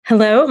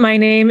Hello, my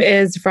name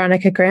is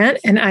Veronica Grant,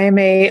 and I am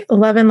a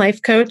love and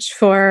life coach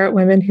for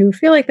women who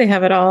feel like they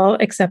have it all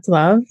except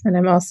love. And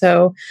I'm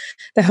also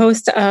the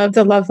host of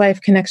the Love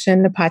Life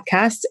Connection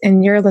podcast,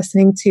 and you're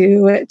listening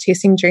to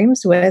Chasing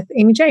Dreams with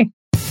Amy J.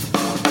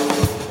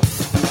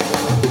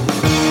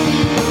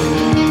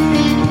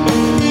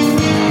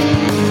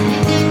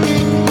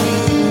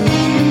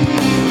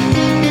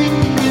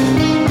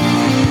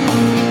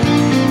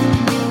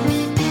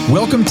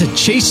 Welcome to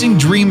Chasing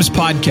Dreams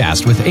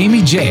podcast with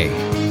Amy J.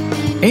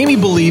 Amy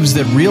believes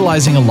that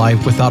realizing a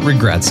life without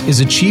regrets is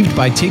achieved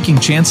by taking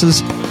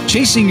chances,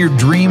 chasing your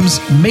dreams,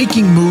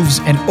 making moves,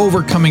 and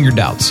overcoming your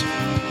doubts.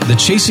 The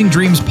Chasing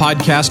Dreams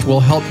podcast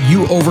will help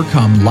you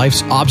overcome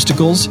life's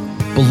obstacles,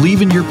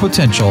 believe in your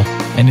potential,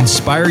 and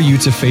inspire you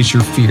to face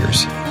your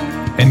fears.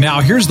 And now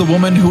here's the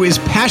woman who is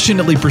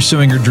passionately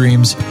pursuing her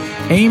dreams,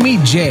 Amy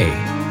J.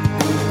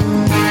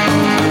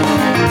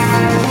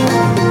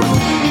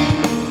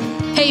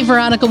 Hey,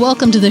 Veronica,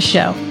 welcome to the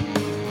show.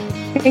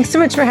 Thanks so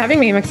much for having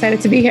me. I'm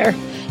excited to be here.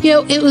 You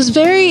know, it was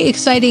very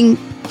exciting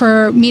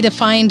for me to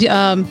find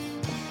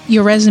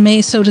your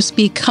resume, so to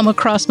speak, come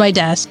across my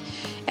desk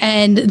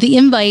and the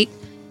invite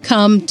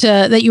come to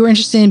that you were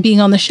interested in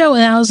being on the show.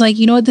 And I was like,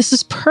 you know what, this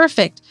is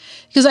perfect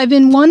because I've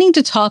been wanting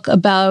to talk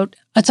about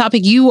a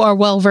topic you are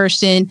well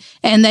versed in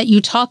and that you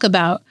talk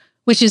about,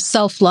 which is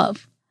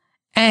self-love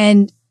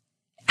and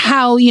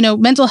how, you know,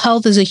 mental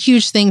health is a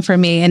huge thing for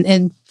me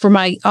and for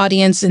my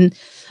audience and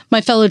my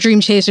fellow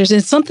dream chasers.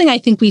 It's something I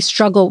think we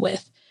struggle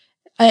with.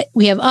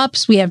 We have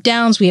ups, we have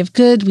downs, we have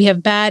good, we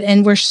have bad,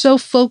 and we're so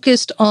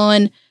focused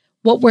on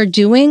what we're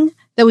doing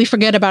that we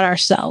forget about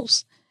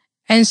ourselves.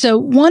 And so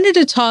wanted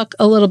to talk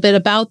a little bit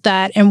about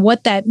that and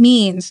what that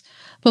means.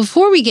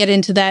 Before we get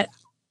into that,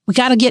 we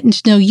got to get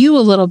to know you a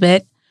little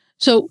bit.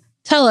 So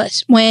tell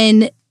us,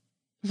 when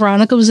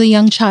Veronica was a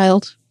young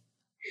child,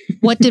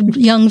 what did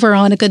young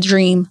Veronica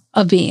dream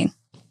of being?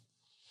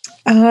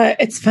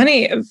 It's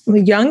funny.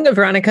 Young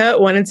Veronica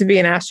wanted to be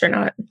an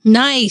astronaut.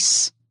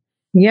 Nice.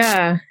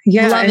 Yeah.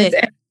 Love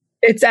it.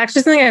 It's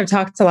actually something I've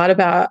talked a lot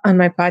about on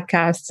my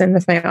podcast and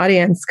with my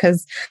audience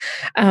because,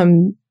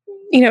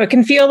 it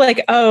can feel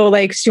like,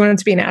 she wanted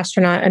to be an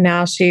astronaut and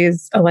now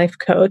she's a life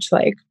coach.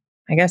 Like,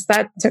 I guess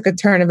that took a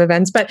turn of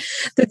events. But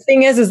the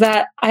thing is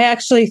that I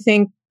actually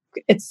think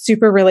it's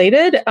super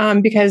related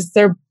because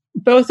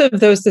both of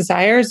those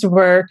desires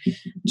were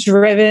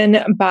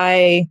driven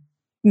by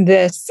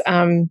this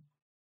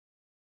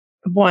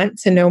want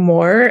to know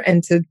more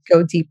and to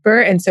go deeper.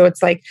 And so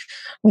it's like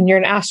when you're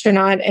an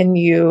astronaut and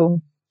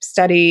you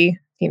study,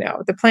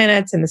 the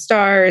planets and the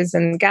stars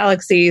and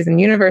galaxies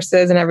and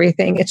universes and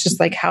everything, it's just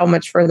like, how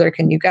much further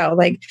can you go?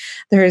 Like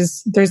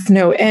there's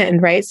no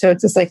end, right? So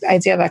it's just like the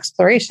idea of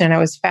exploration. I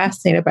was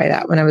fascinated by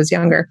that when I was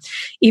younger.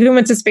 Even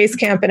went to space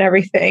camp and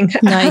everything.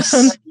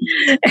 Nice.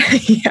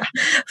 Yeah,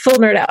 full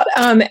nerd out.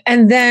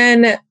 And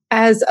then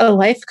as a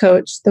life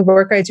coach, the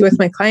work I do with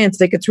my clients,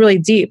 like it's really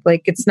deep.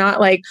 Like it's not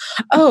like,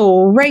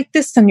 write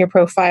this on your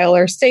profile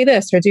or say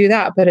this or do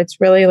that, but it's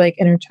really like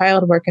inner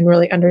child work and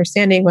really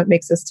understanding what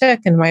makes us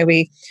tick and why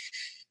we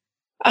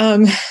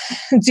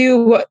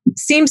do what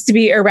seems to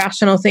be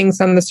irrational things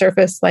on the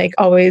surface, like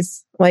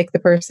always like the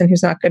person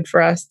who's not good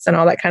for us and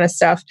all that kind of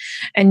stuff.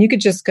 And you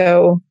could just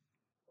go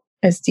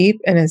as deep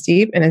and as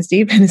deep and as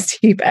deep and as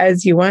deep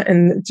as you want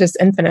and just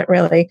infinite,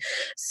 really.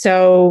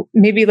 So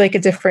maybe like a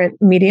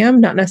different medium,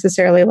 not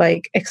necessarily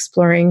like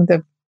exploring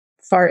the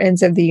far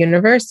ends of the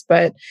universe,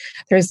 but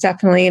there's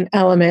definitely an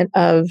element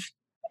of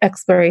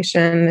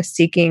exploration,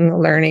 seeking,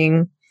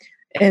 learning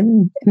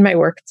in my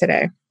work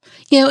today.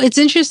 You know, it's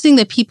interesting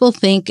that people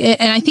think, and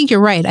I think you're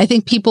right. I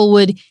think people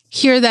would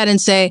hear that and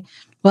say,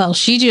 well,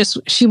 she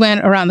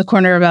went around the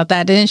corner about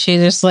that, didn't she?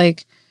 Just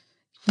like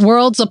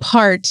worlds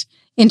apart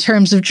in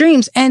terms of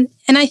dreams. And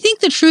I think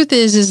the truth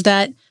is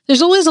that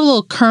there's always a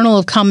little kernel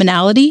of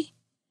commonality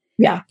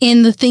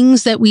in the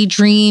things that we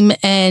dream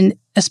and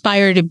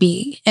aspire to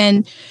be.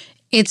 And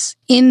it's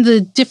in the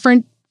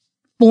different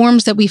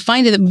forms that we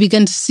find it that we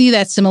begin to see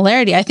that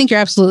similarity. I think you're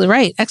absolutely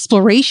right.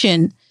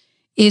 Exploration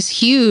is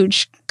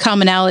huge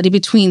commonality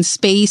between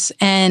space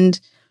and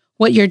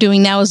what you're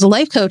doing now as a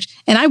life coach.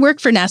 And I work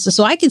for NASA,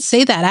 so I can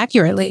say that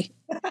accurately.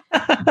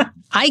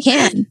 I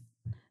can.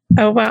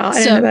 Oh, wow.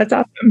 I know, that's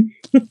awesome.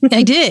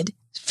 I did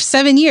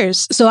 7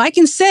 years. So I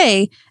can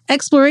say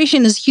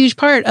exploration is a huge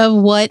part of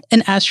what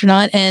an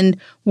astronaut and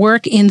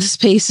work in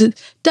space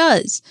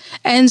does.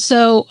 And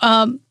so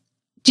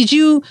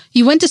you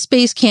went to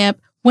space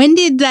camp. When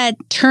did that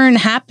turn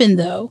happen,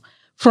 though,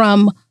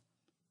 from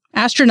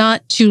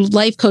astronaut to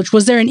life coach?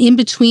 Was there an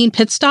in-between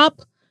pit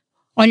stop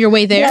on your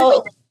way there?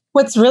 Well,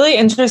 what's really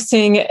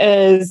interesting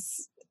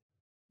is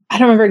I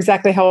don't remember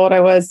exactly how old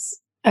I was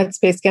at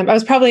space camp. I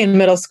was probably in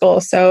middle school,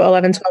 so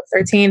 11, 12,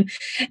 13.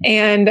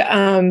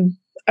 And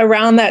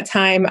around that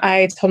time,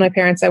 I told my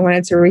parents I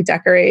wanted to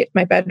redecorate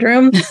my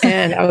bedroom.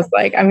 And I was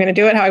like, I'm going to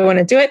do it how I want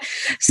to do it.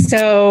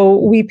 So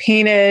we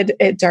painted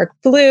it dark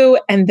blue.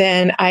 And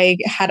then I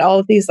had all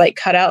of these like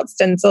cutout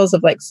stencils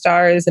of like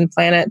stars and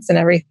planets and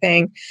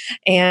everything.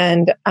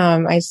 And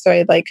I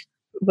started like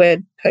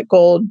would put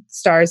gold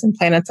stars and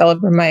planets all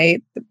over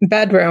my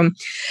bedroom.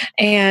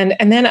 And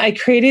then I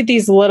created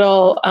these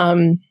little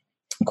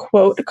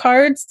quote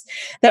cards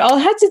that all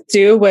had to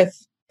do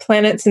with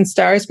planets and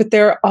stars, but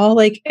they're all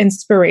like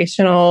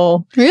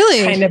inspirational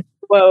kind of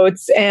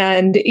quotes.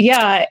 And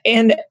yeah,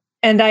 and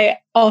I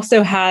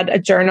also had a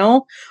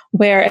journal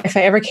where if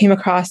I ever came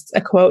across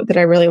a quote that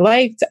I really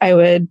liked, I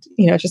would,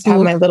 just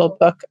have my little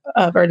book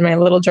or my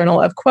little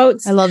journal of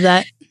quotes. I love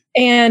that.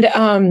 And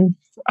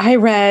I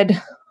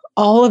read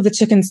all of the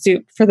Chicken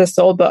Soup for the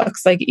Soul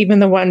books, like even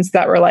the ones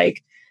that were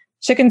like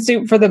Chicken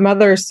Soup for the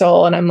Mother's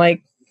Soul. And I'm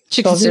like,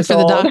 Chicken Soup for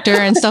the Doctor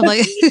and stuff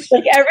like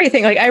like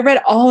everything. Like I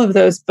read all of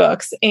those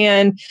books.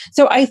 And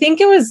so I think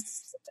it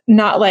was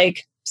not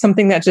like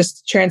something that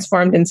just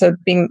transformed into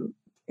being,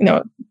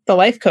 the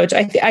life coach.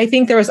 I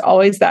think there was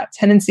always that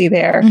tendency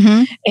there.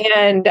 Mm-hmm.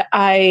 And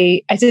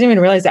I didn't even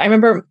realize that. I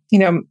remember,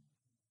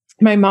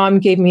 my mom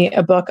gave me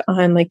a book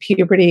on like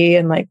puberty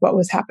and like what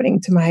was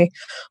happening to my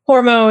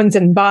hormones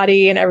and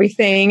body and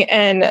everything.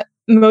 And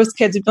most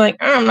kids would be like,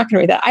 I'm not going to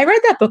read that. I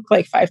read that book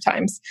like 5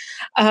 times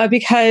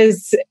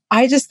because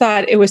I just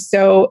thought it was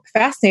so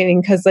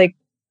fascinating because like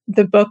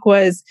the book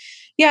was,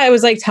 it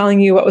was like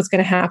telling you what was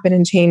going to happen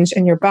and change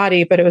in your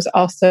body, but it was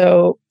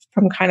also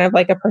from kind of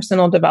like a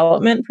personal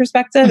development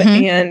perspective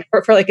and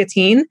for like a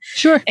teen.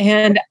 Sure.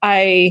 And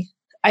I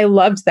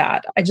loved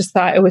that. I just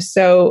thought it was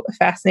so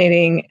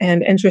fascinating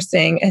and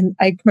interesting. And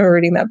I remember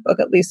reading that book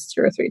at least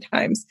 2 or 3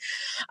 times.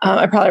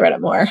 I probably read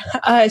it more.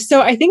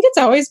 So I think it's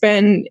always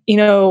been,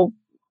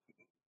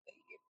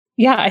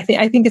 I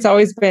think it's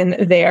always been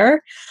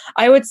there.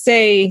 I would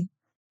say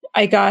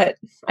I don't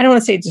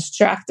want to say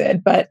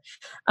distracted, but,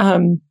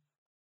 then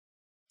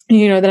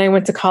I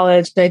went to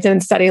college. I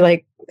didn't study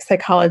like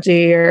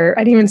psychology or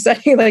I didn't even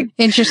study like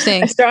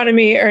interesting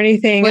astronomy or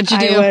anything. What'd you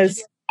do?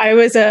 I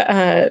was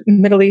a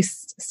Middle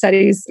East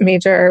studies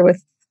major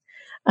with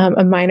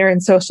a minor in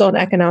social and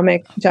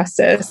economic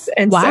justice.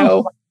 And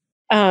so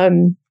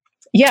I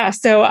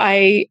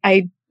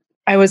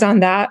was on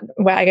that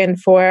wagon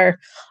for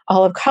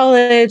all of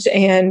college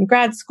and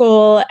grad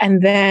school.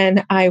 And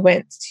then I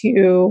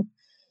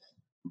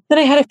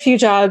had a few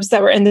jobs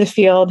that were in the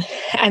field.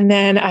 And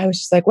then I was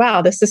just like,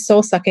 wow, this is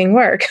soul sucking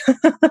work.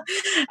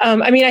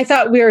 I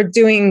thought we were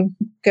doing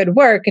good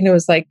work and it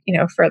was like,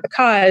 for the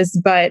cause,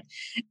 but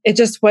it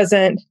just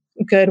wasn't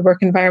good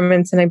work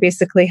environments. And I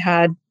basically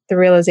had the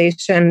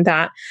realization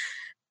that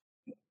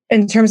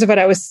in terms of what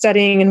I was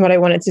studying and what I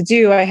wanted to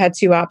do, I had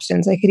 2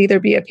 options. I could either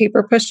be a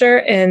paper pusher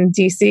in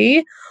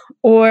DC,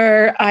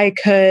 or I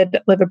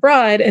could live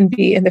abroad and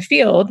be in the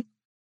field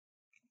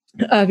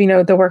of,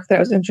 the work that I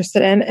was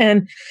interested in.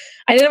 And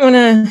I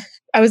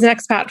was an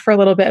expat for a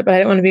little bit, but I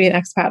didn't want to be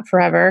an expat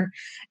forever.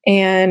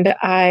 And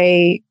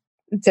I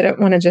didn't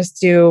want to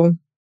just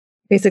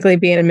basically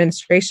be in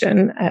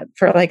administration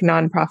for like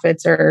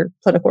nonprofits or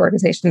political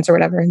organizations or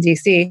whatever in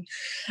DC.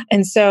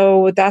 And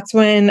so that's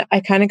when I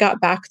kind of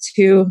got back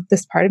to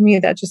this part of me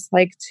that just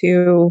like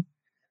to,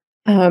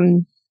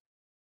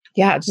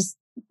 just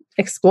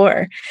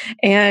explore.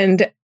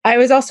 And I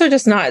was also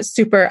just not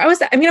I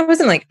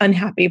wasn't like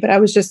unhappy, but I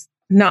was just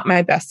not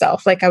my best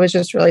self. Like I was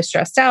just really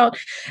stressed out.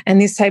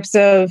 And these types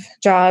of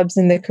jobs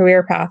in the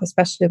career path,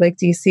 especially like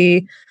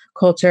DC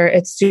culture,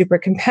 it's super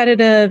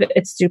competitive.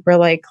 It's super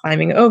like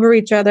climbing over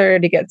each other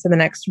to get to the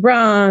next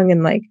rung.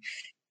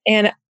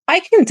 And I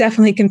can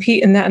definitely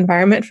compete in that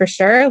environment for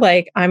sure.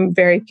 Like I'm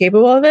very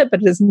capable of it,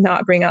 but it does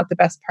not bring out the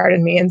best part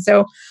in me. And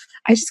so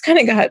I just kind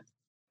of got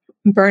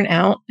burnt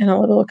out and a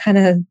little kind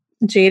of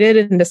jaded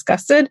and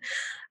disgusted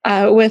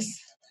with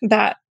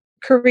that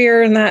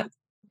career and that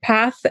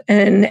path.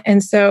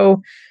 And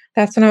so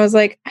that's when I was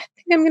like, I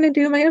think I'm going to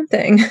do my own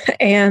thing.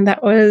 And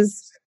that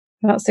was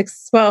about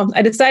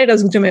I decided I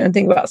was going to do my own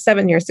thing about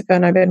 7 years ago.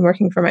 And I've been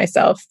working for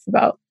myself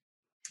about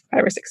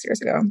 5 or 6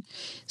 years ago.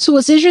 So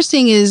what's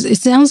interesting is it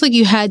sounds like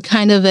you had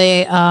kind of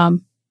a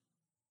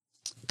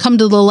come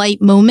to the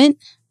light moment,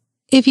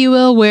 if you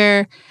will,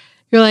 where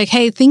you're like,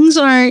 hey, things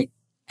aren't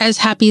as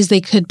happy as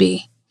they could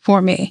be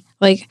for me.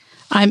 Like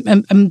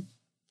I'm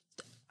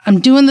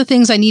doing the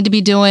things I need to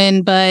be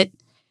doing, but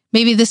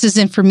maybe this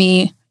isn't for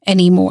me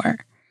anymore.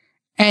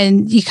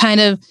 And you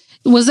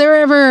was there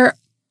ever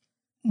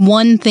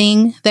one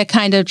thing that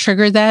kind of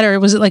triggered that? Or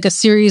was it like a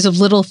series of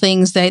little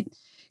things that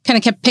kind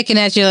of kept picking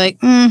at you like,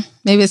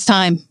 maybe it's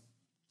time?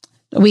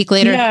 A week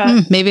later,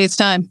 maybe it's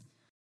time.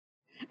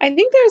 I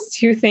think there's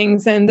 2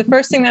 things. And the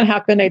first thing that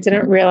happened, I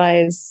didn't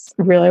realize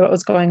really what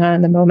was going on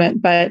in the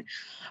moment, but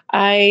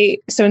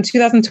so in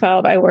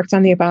 2012, I worked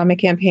on the Obama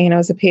campaign. I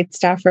was a paid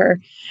staffer.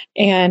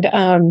 And,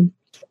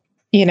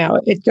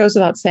 it goes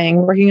without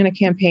saying, working on a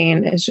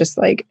campaign is just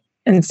like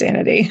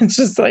insanity. It's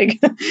just like,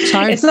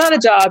 it's not a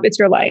job, it's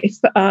your life.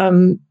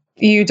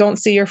 You don't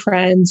see your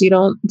friends. You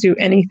don't do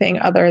anything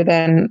other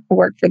than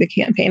work for the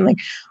campaign. Like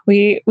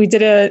we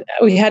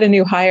had a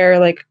new hire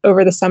like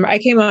over the summer. I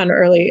came on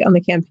early on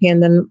the campaign.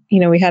 Then,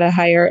 we had a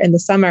hire in the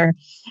summer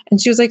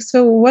and she was like,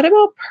 so what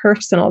about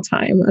personal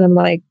time? And I'm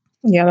like,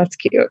 yeah, that's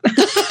cute.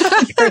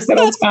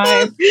 Personal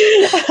time.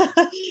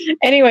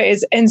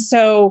 Anyways. And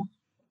so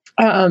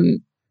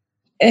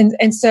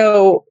And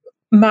so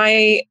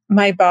my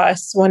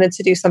boss wanted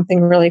to do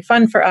something really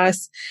fun for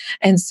us.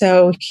 And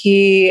so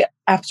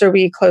after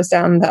we closed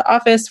down the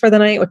office for the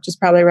night, which was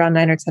probably around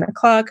 9 or 10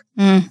 o'clock,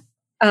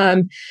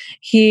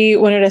 he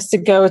wanted us to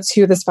go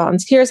to this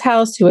volunteer's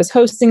house who was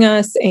hosting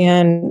us,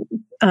 and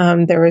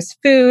there was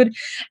food,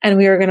 and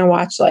we were going to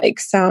watch like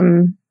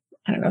some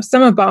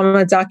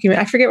Obama document.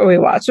 I forget what we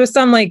watched. It was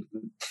some like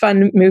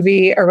fun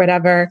movie or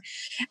whatever.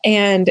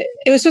 And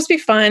it was supposed to be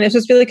fun. It was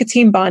supposed to be like a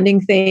team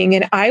bonding thing.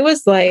 And I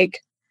was like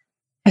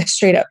a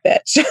straight up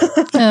bitch.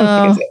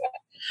 Oh.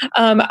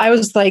 I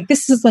was like,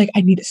 this is like,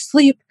 I need to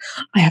sleep.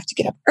 I have to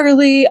get up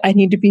early. I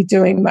need to be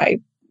doing my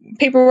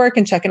paperwork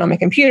and checking on my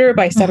computer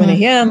by 7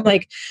 a.m.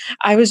 Like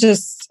I was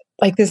just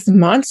like this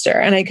monster,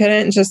 and I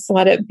couldn't just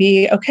let it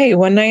be, okay,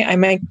 one night I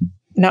might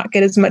not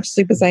get as much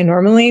sleep as I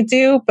normally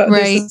do, but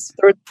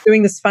we're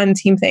doing this fun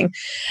team thing.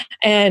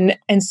 And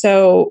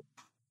so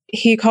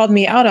he called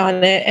me out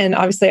on it, and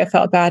obviously I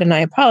felt bad and I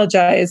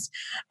apologized.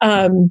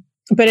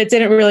 But it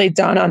didn't really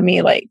dawn on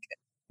me like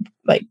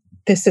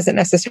this isn't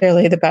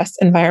necessarily the best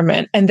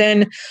environment. And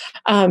then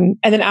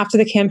after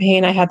the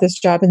campaign, I had this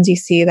job in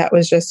DC that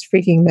was just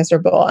freaking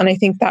miserable. And I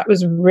think that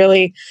was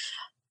really,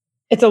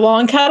 it's a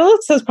long catalog.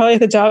 So it's probably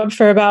the job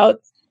for about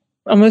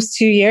almost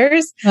 2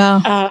 years.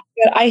 Wow.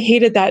 But I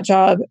hated that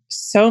job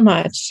so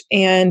much.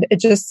 And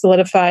it just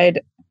solidified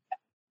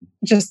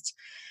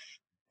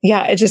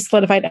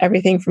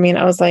everything for me. And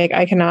I was like,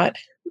 I cannot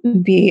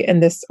be in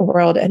this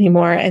world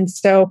anymore. And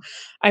so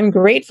I'm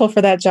grateful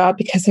for that job,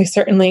 because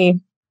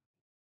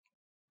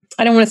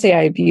I don't want to say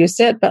I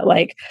abused it, but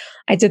like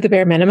I did the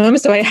bare minimum.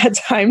 So I had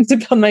time to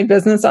build my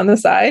business on the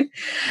side.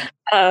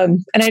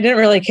 And I didn't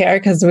really care,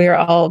 because we were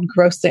all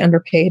grossly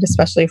underpaid,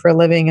 especially for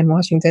living in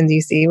Washington,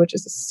 DC, which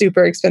is a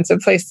super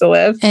expensive place to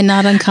live. And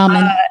not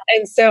uncommon.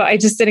 And so I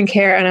just didn't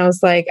care. And I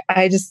was like,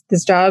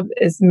 this job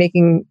is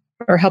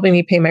helping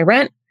me pay my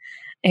rent.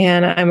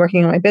 And I'm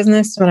working on my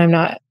business when I'm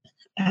not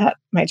at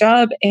my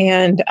job.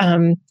 And,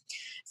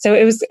 so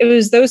it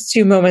was those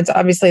two moments.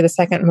 Obviously, the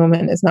second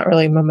moment is not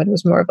really a moment. It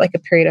was more of like a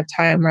period of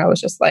time where I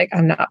was just like,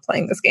 I'm not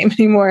playing this game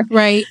anymore.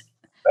 Right.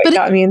 But it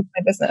got me into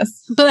my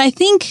business. But I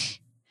think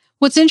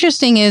what's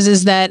interesting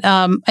is that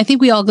I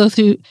think we all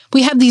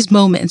we have these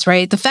moments,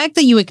 right? The fact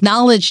that you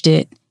acknowledged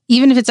it,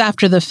 even if it's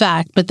after the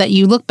fact, but that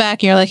you look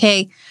back and you're like,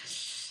 hey,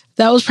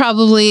 that was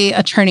probably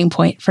a turning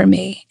point for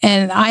me.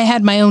 And I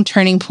had my own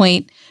turning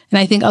point, and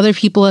I think other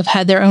people have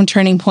had their own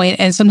turning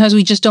point. And sometimes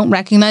we just don't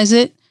recognize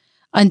it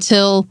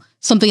until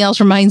something else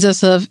reminds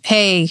us of,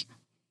 hey,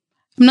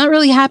 I'm not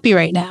really happy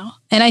right now.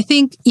 And I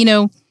think,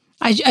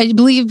 I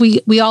believe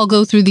we all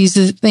go through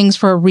these things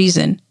for a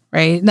reason,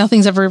 right?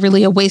 Nothing's ever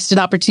really a wasted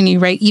opportunity,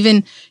 right?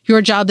 Even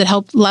your job that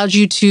allowed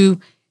you to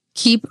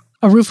keep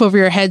a roof over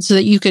your head so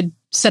that you could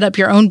set up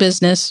your own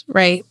business,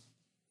 right?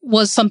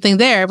 Was something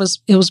there.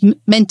 It was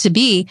meant to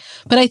be.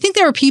 But I think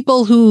there are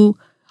people who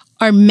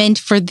are meant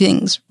for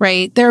things,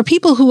 right? There are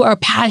people who are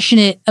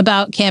passionate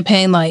about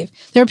campaign life.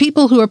 There are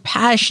people who are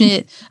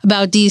passionate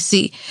about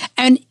DC.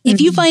 And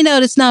if you find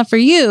out it's not for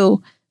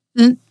you,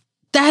 then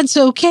that's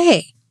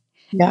okay.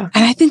 Yeah.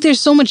 And I think there's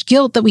so much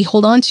guilt that we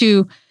hold on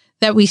to,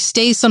 that we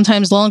stay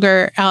sometimes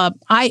longer.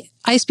 I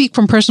speak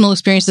from personal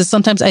experiences.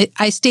 Sometimes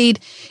I stayed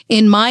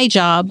in my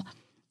job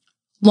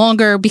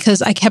longer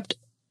because I kept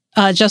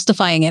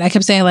justifying it. I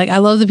kept saying, like, I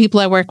love the people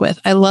I work with.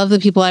 I love the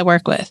people I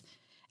work with.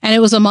 And it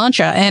was a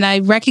mantra. And I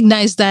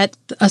recognized that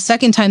a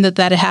second time that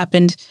had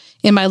happened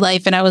in my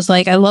life. And I was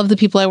like, I love the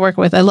people I work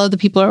with. I love the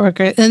people I work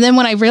with. And then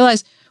when I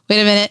realized,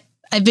 wait a minute,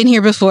 I've been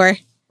here before.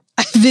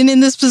 I've been in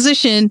this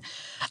position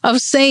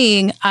of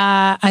saying,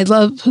 I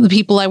love the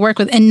people I work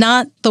with, and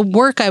not the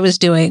work I was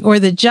doing or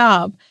the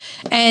job.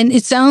 And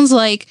it sounds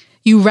like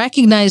you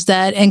recognized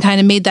that and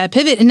kind of made that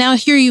pivot. And now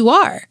here you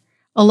are,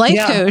 a life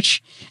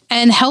coach,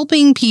 and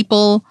helping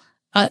people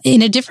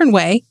in a different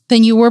way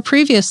than you were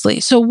previously.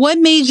 So what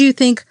made you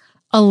think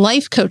a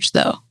life coach,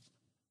 though?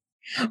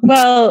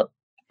 Well,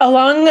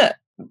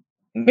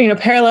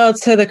 parallel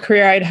to the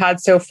career I'd had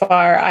so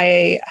far,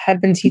 I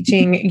had been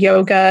teaching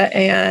yoga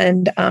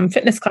and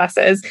fitness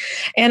classes.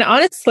 And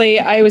honestly,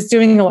 I was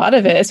doing a lot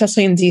of it,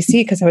 especially in DC,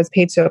 because I was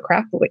paid so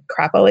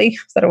crappily.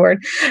 Is that a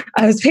word?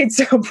 I was paid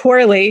so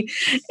poorly,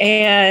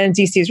 and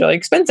DC is really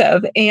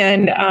expensive.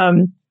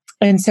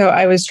 And so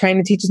I was trying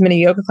to teach as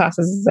many yoga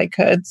classes as I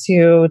could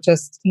to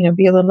just,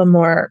 be a little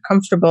more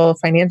comfortable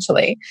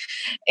financially.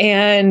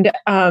 And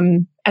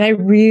I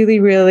really,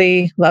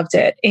 really loved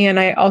it. And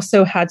I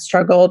also had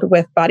struggled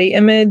with body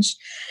image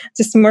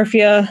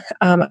dysmorphia.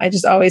 I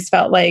just always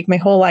felt like my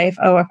whole life,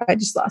 if I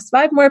just lost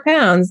 5 more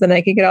pounds, then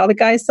I could get all the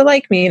guys to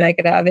like me, and I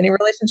could have any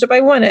relationship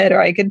I wanted,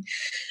 or I could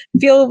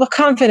feel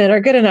confident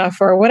or good enough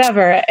or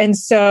whatever. And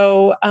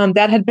so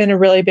that had been a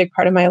really big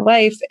part of my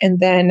life. And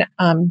then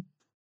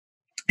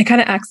I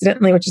kind of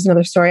accidentally, which is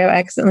another story, I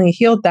accidentally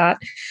healed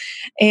that.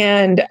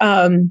 And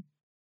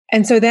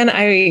so then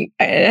I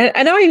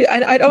know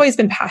I'd always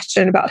been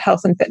passionate about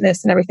health and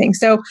fitness and everything.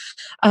 So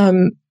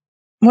one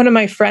of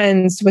my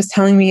friends was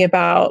telling me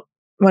about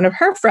one of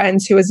her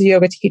friends who was a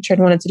yoga teacher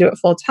and wanted to do it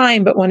full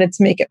time, but wanted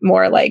to make it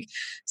more like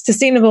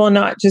sustainable and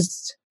not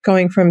just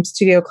going from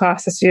studio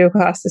class to studio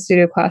class to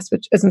studio class,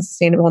 which isn't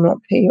sustainable and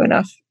won't pay you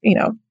enough,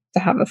 to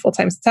have a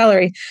full-time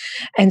salary.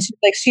 And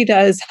she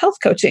does health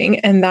coaching,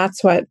 and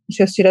that's what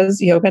she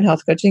does, yoga and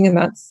health coaching. And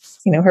that's,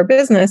 her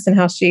business and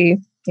how she,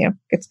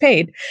 gets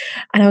paid.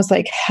 And I was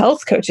like,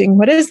 health coaching,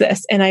 what is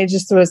this? And I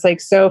just was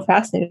like so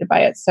fascinated by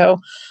it. So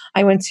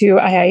I went to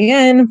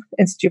IIN,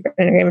 Institute for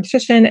Integrative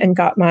Nutrition, and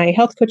got my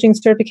health coaching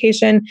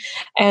certification.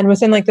 And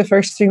within like the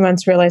first 3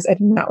 months, realized I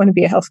did not want to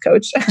be a health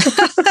coach.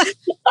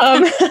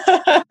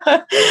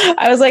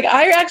 I was like,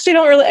 I actually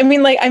don't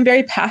really, I'm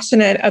very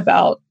passionate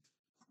about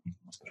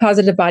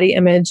positive body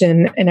image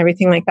and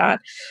everything like that,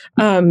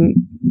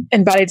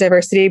 and body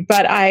diversity.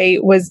 But I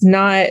was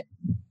not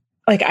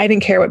I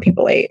didn't care what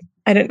people ate.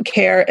 I didn't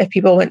care if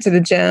people went to the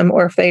gym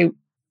or if they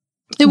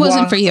It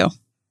wasn't for you.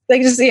 I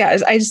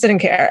just didn't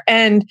care.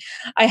 And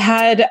I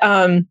had,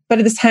 but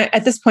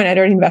at this point, I'd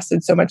already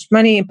invested so much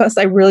money. Plus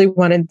I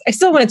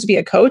still wanted to be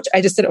a coach. I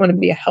just didn't want to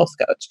be a health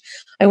coach.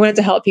 I wanted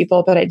to help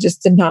people, but I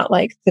just did not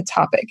like the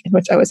topic in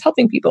which I was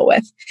helping people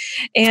with.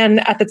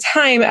 And at the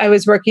time I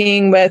was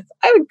working with,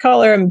 I would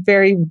call her a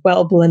very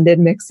well blended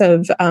mix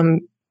of,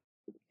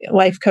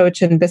 life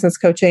coach and business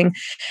coaching.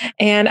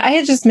 And I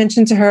had just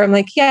mentioned to her, I'm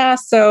like, yeah,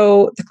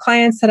 so the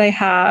clients that I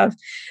have,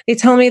 they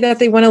tell me that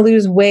they want to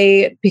lose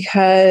weight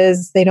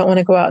because they don't want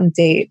to go out and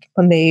date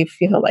when they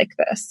feel like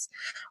this.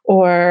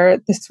 Or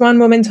this one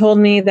woman told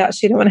me that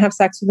she didn't want to have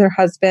sex with her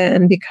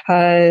husband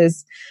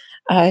because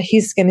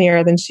he's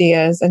skinnier than she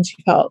is. And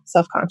she felt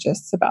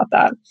self-conscious about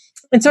that.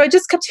 And so I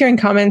just kept hearing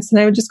comments,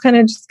 and I would just kind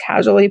of just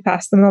casually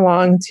pass them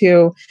along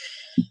to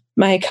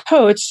my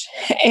coach.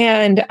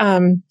 And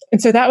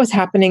so that was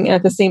happening. And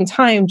at the same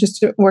time,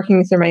 just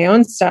working through my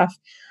own stuff,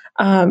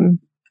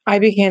 I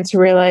began to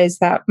realize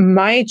that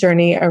my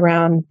journey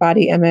around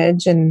body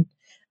image and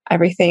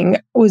everything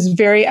was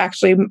very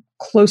actually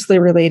closely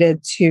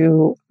related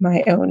to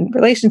my own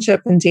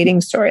relationship and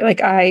dating story.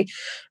 I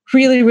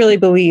really, really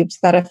believed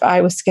that if I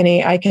was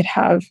skinny, I could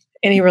have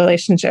any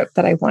relationship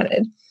that I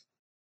wanted.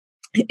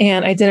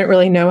 And I didn't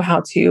really know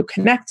how to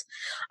connect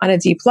on a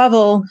deep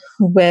level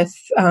with,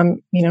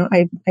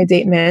 I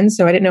date men.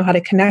 So I didn't know how to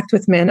connect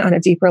with men on a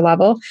deeper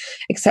level,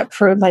 except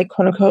for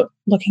quote unquote,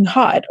 looking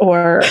hot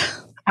or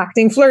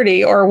acting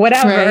flirty or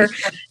whatever.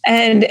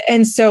 Right.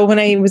 And so when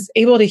I was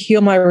able to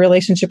heal my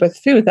relationship with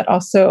food, that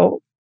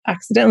also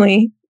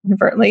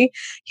inadvertently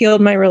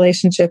healed my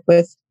relationship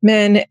with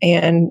men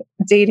and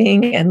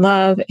dating and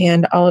love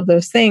and all of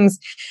those things.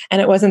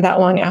 And it wasn't that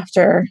long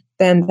after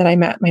then that I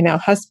met my now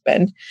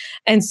husband.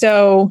 And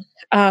so,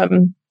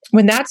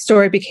 when that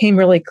story became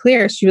really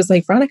clear, she was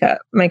like, Veronica,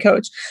 my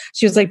coach,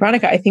 she was like,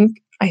 Veronica, I think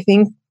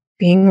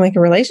being like a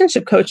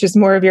relationship coach is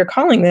more of your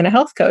calling than a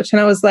health coach. And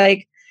I was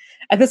like,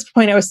 at this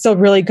point, I was still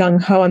really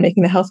gung ho on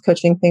making the health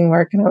coaching thing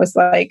work. And I was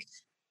like,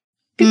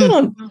 people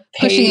don't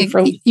pay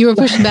for... You were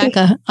pushing back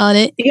on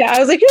it. Yeah, I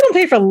was like, you don't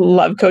pay for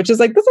love coaches.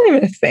 That's not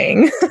even a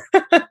thing.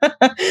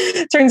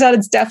 Turns out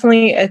it's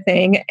definitely a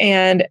thing.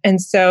 And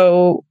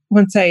so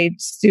once I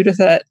stewed with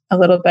it a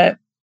little bit,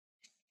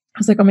 I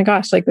was like, oh my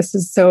gosh, this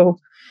is so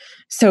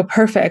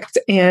perfect.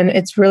 And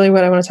it's really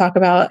what I want to talk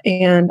about.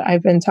 And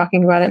I've been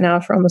talking about it now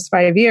for almost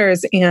 5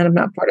 years, and I'm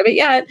not part of it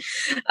yet.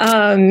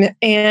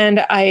 And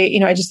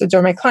I just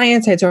adore my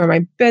clients. I adore my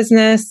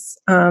business.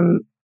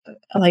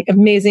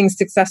 Amazing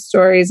success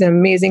stories and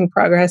amazing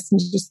progress and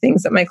just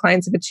things that my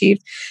clients have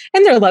achieved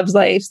and their love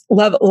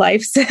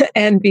lives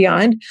and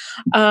beyond.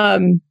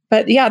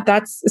 But yeah,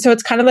 so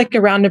it's kind of like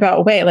a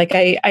roundabout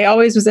way. I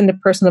always was into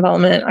personal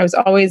development. I was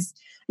always,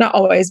 not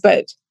always,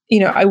 but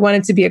I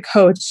wanted to be a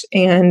coach,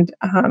 and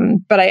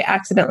but I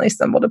accidentally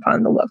stumbled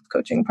upon the love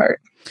coaching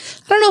part.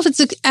 I don't know if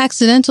it's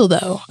accidental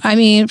though.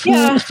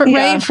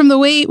 from the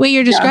way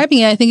you're describing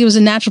it, I think it was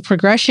a natural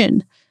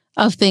progression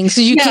of things.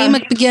 So you came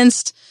up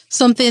against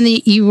something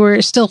that you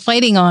were still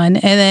fighting on,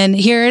 and then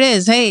here it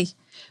is. Hey,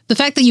 the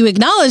fact that you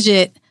acknowledge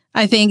it,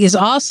 I think, is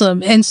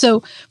awesome. And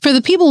so for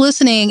the people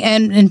listening,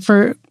 and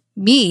for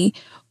me,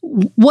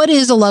 what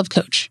is a love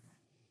coach?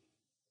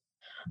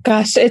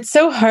 Gosh, it's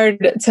so hard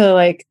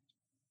to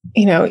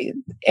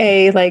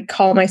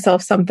call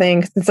myself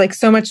something. It's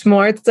so much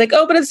more. It's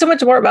but it's so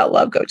much more about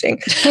love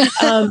coaching.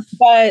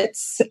 But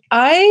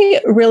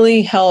I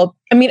really help.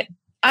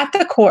 At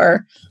the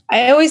core,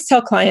 I always tell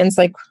clients,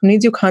 when we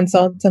do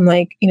consults, I'm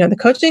like, the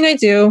coaching I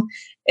do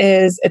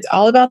it's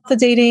all about the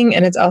dating,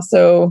 and it's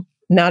also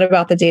not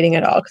about the dating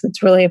at all, because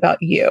it's really about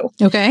you.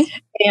 Okay.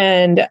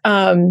 And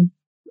then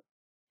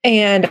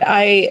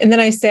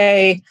I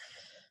say,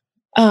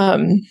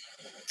 I'm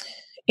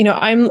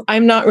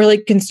not really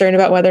concerned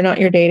about whether or not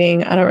you're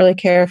dating. I don't really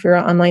care if you're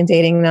online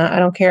dating. I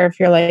don't care if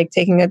you're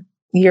taking a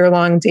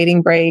year-long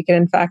dating break. And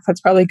in fact,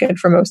 that's probably good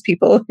for most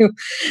people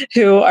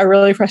who are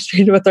really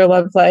frustrated with their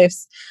love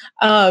lives.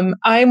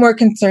 I'm more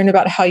concerned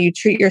about how you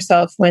treat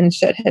yourself when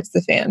shit hits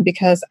the fan,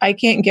 because I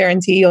can't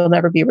guarantee you'll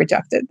never be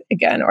rejected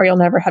again, or you'll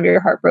never have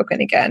your heart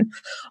broken again,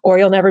 or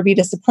you'll never be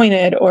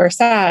disappointed or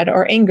sad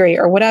or angry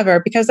or whatever,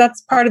 because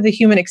that's part of the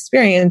human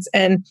experience.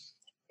 And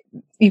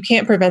you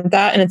can't prevent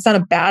that. And it's not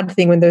a bad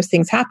thing when those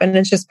things happen.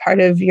 It's just part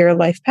of your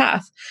life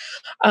path.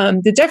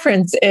 The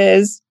difference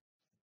is,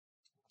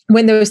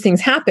 when those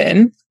things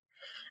happen,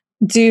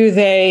 do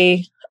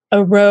they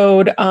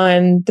erode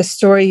on the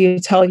story you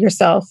tell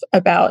yourself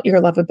about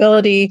your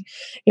lovability,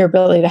 your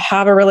ability to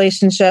have a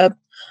relationship,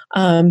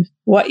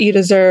 what you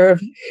deserve,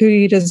 who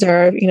you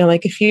deserve?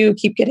 Like if you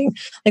keep getting,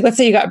 like, let's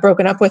say you got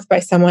broken up with by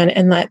someone,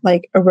 and that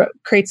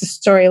creates a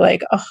story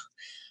like, oh,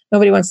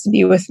 nobody wants to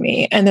be with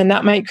me. And then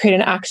that might create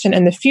an action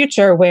in the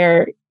future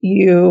where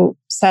you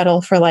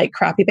settle for like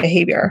crappy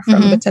behavior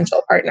from a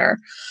potential partner.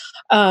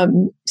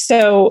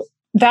 So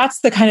that's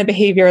the kind of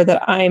behavior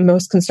that I'm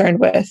most concerned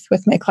with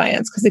my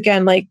clients. Because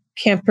again, like,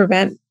 can't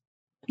prevent,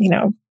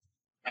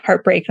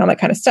 heartbreak and all that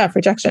kind of stuff,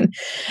 rejection.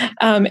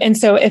 And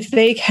so if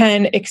they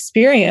can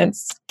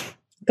experience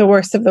the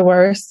worst of the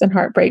worst and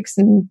heartbreaks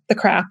and the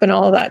crap and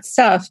all of that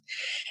stuff,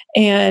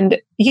 and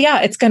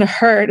yeah, it's going to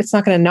hurt. It's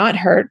not going to not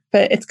hurt,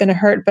 but it's going to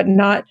hurt, but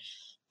not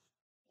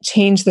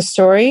change the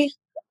story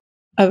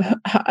of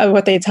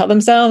what they tell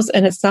themselves.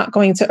 And it's not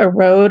going to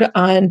erode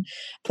on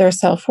their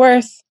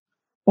self-worth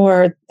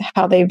or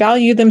how they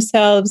value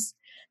themselves.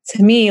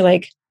 To me,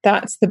 like,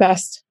 that's the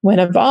best win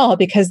of all,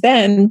 because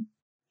then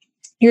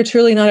you're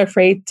truly not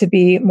afraid to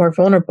be more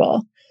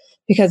vulnerable,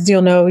 because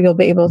you'll know you'll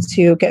be able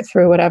to get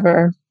through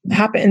whatever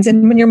happens.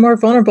 And when you're more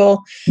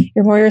vulnerable,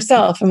 you're more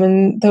yourself. And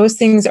when those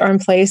things are in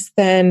place,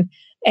 then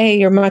A,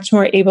 you're much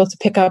more able to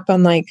pick up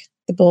on like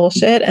the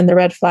bullshit and the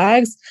red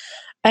flags.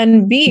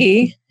 And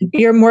B,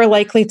 you're more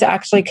likely to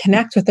actually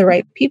connect with the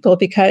right people,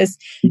 because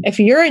if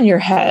you're in your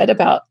head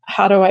about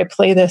how do I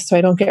play this so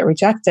I don't get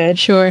rejected,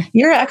 sure,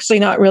 you're actually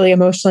not really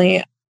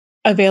emotionally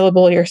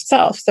available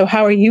yourself. So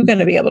how are you going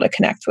to be able to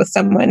connect with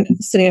someone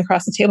sitting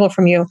across the table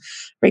from you,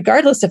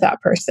 regardless if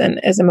that person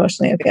is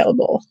emotionally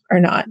available or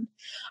not?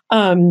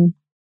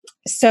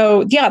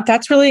 So yeah,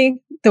 that's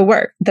really the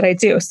work that I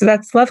do. So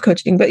that's love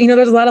coaching. But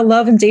there's a lot of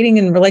love and dating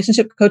and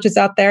relationship coaches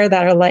out there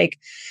that are like,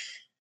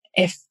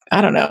 if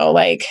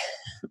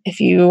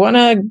you want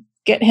to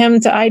get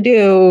him to I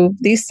do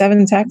these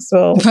 7 texts,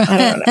 well, I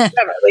don't know,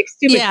 whatever, like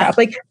stupid crap.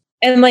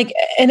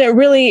 And it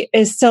really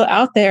is still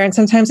out there. And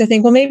sometimes I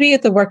think, well, maybe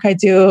the work I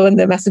do and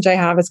the message I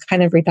have is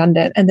kind of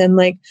redundant. And then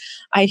like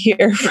I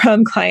hear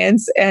from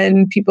clients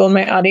and people in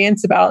my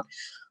audience about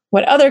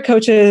what other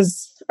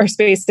coaches or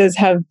spaces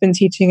have been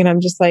teaching. And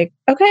I'm just like,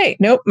 okay,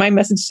 nope, my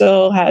message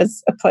still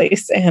has a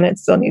place and it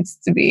still needs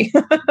to be,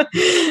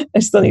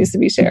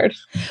 shared.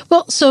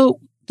 Well, so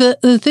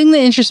the thing that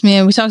interests me,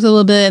 and we talked a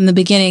little bit in the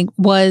beginning,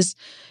 was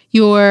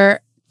your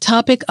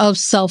topic of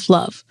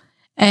self-love.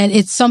 And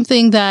it's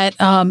something that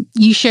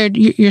you shared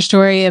your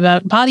story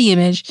about body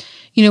image,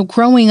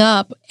 growing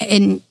up,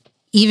 and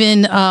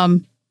even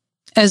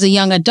as a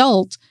young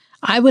adult,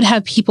 I would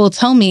have people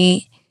tell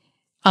me,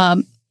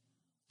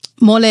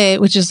 mole,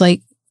 which is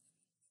like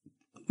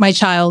my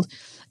child,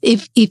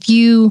 if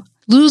you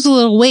lose a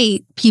little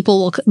weight,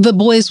 the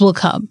boys will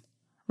come,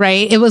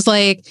 right? It was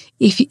like,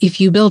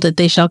 if you build it,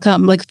 they shall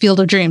come, like Field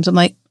of Dreams. I'm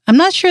like, I'm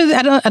not sure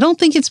that I don't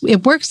think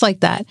it works like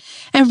that.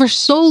 And for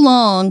so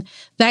long,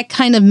 that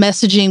kind of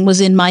messaging was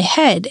in my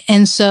head.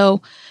 And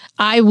so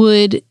I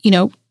would,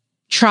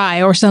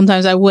 try, or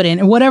sometimes I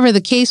wouldn't, and whatever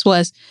the case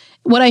was.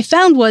 What I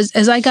found was,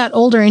 as I got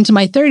older into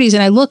my 30s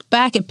and I looked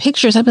back at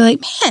pictures, I'd be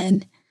like,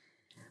 man,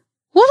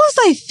 what was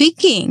I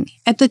thinking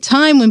at the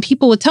time when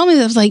people would tell me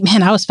that? I was like,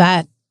 man, I was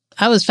fat.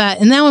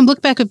 And now I'm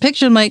looking back at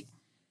pictures, I'm like,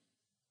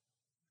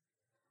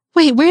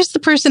 wait, where's the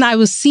person I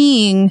was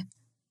seeing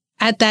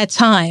at that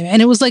time?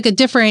 And it was like a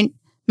different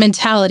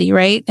mentality,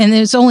 right? And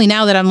it's only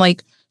now that I'm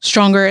like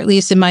stronger, at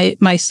least in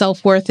my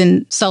self-worth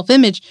and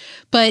self-image.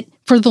 But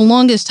for the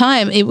longest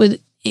time, it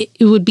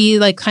would be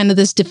like kind of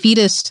this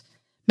defeatist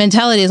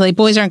mentality. It's like,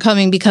 boys aren't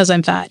coming because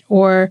I'm fat,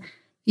 or,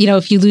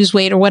 if you lose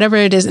weight or whatever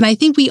it is. And I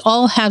think we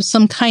all have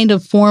some kind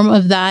of form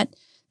of that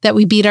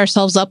we beat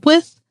ourselves up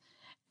with.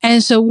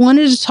 And so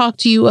wanted to talk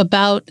to you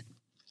about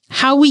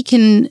how we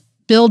can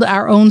build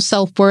our own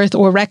self-worth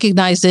or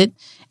recognize it.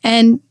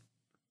 And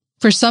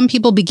for some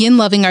people, begin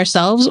loving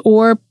ourselves,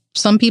 or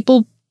some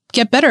people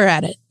get better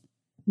at it.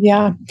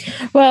 Yeah.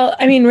 Well,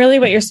 I mean, really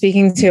what you're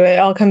speaking to, it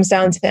all comes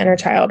down to the inner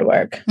child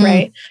work,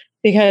 right?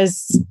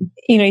 Because,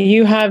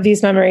 you have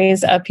these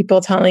memories of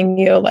people telling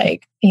you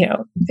like,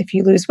 if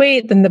you lose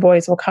weight, then the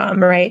boys will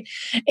come, right?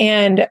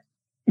 And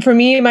for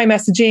me, my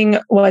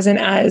messaging wasn't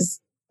as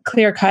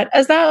clear cut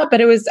as that,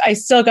 but I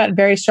still got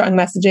very strong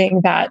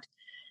messaging that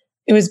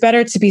it was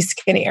better to be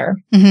skinnier,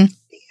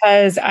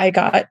 because I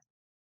got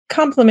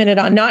complimented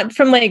on, not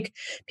from like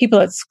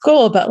people at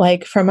school, but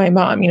like from my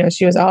mom.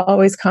 She was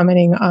always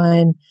commenting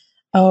on,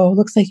 oh,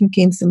 looks like you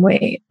gained some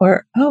weight,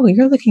 or, oh,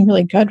 you're looking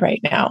really good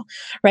right now.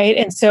 Right.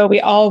 And so we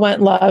all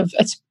want love,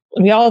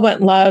 we all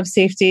want love,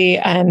 safety,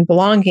 and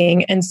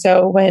belonging. And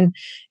so when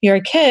you're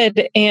a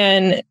kid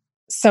and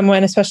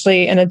someone,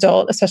 especially an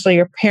adult, especially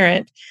your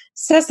parent,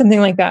 says something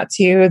like that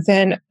to you,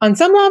 then on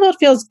some level it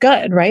feels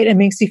good, right? It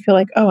makes you feel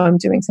like, oh, I'm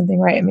doing something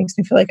right. It makes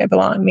me feel like I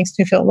belong. It makes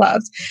me feel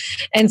loved.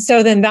 And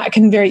so then that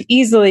can very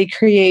easily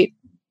create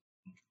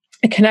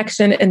a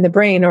connection in the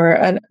brain or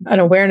an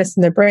awareness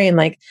in the brain.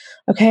 Like,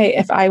 okay,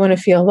 if I want to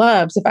feel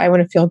loved, if I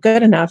want to feel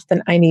good enough,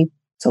 then I need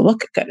to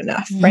look good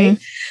enough, right?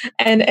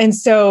 And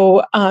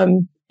so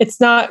it's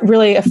not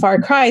really a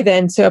far cry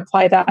then to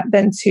apply that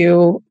then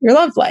to your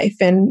love life.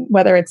 And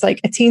whether it's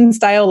like a teen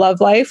style love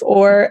life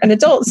or an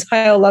adult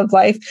style love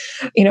life,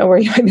 where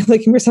you might be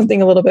looking for something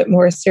a little bit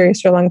more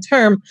serious or long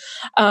term.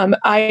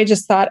 I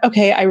just thought,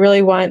 okay, I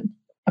really want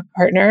a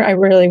partner. I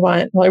really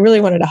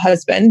wanted a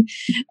husband.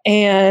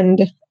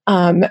 And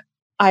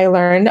I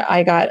learned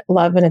I got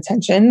love and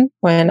attention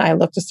when I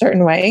looked a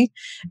certain way.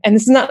 And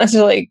this is not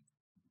necessarily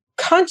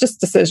conscious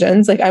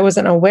decisions. Like, I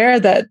wasn't aware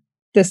that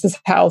this is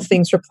how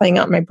things were playing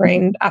out in my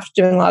brain.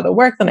 After doing a lot of the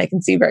work, then I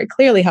can see very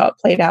clearly how it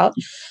played out.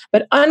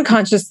 But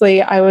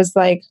unconsciously, I was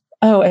like,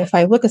 oh, if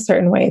I look a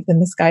certain way, then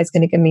this guy's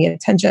going to give me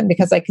attention,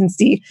 because I can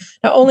see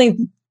not only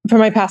from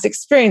my past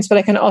experience, but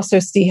I can also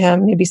see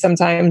him maybe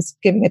sometimes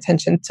giving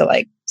attention to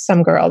like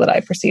some girl that I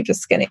perceived as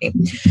skinny.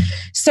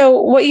 So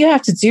what you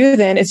have to do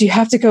then is you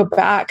have to go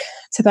back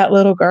to that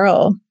little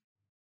girl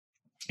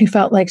who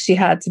felt like she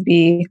had to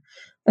be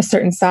a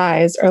certain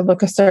size or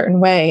look a certain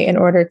way in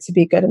order to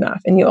be good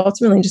enough. And you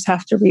ultimately just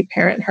have to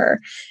reparent her,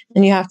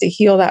 and you have to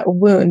heal that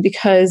wound,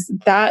 because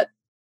that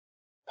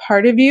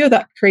part of you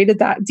that created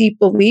that deep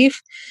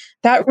belief,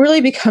 that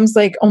really becomes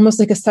like almost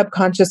like a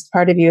subconscious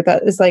part of you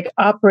that is like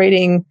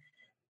operating,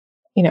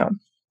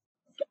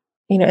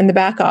 in the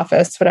back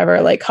office,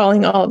 whatever, like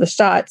calling all of the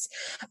shots,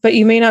 but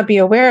you may not be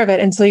aware of it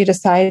until you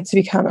decide to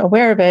become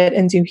aware of it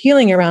and do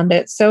healing around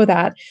it, so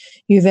that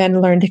you then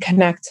learn to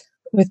connect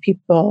with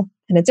people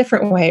in a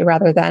different way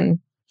rather than,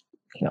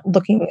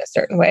 looking a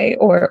certain way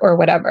or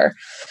whatever.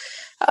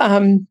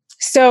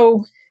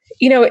 So,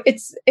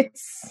 it's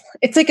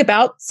like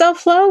about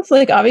self-love.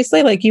 Like,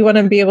 obviously, like you want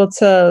to be able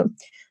to,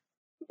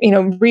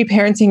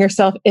 reparenting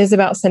yourself is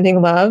about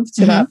sending love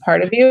to that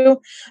part of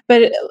you.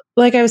 But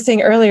like I was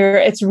saying earlier,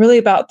 it's really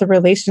about the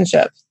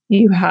relationship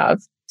you have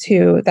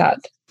to that,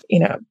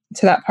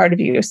 to that part of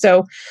you.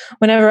 So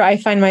whenever I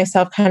find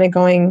myself kind of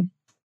going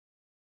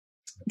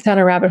down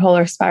a rabbit hole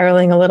or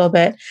spiraling a little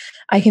bit,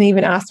 I can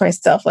even ask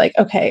myself, like,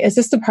 okay, is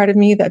this the part of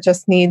me that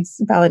just needs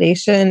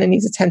validation and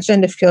needs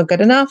attention to feel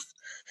good enough?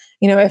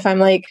 If I'm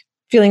like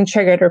feeling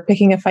triggered or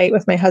picking a fight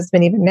with my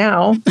husband even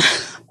now,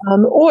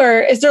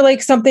 or is there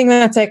like something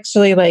that's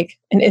actually like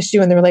an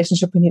issue in the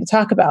relationship we need to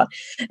talk about?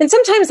 And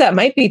sometimes that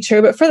might be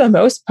true, but for the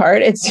most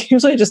part, it's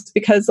usually just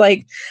because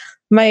like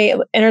my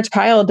inner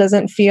child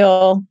doesn't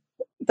feel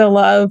the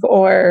love,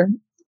 or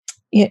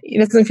it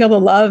doesn't feel the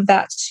love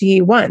that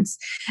she wants.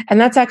 And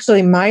that's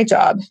actually my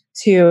job,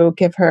 to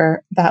give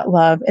her that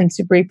love and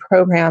to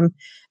reprogram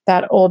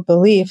that old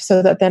belief,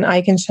 so that then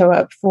I can show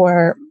up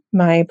for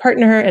my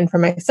partner and for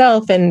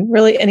myself and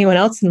really anyone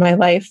else in my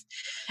life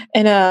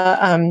in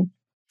a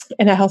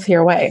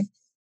healthier way.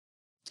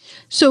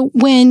 So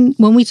when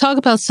we talk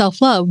about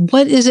self-love,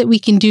 what is it we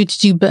can do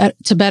to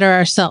better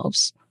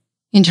ourselves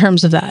in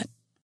terms of that?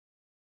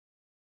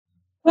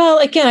 Well,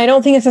 again, I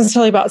don't think it's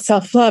necessarily about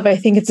self-love. I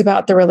think it's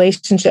about the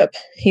relationship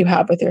you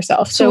have with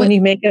yourself. So when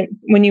you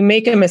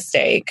make a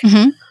mistake,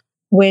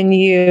 when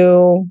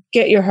you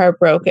get your heart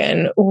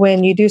broken,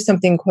 when you do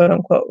something quote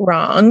unquote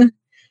wrong,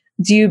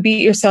 do you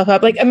beat yourself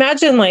up? Like,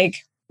 imagine like,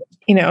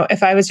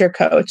 if I was your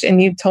coach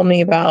and you told me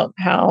about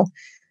how,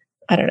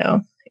 I don't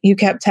know, you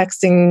kept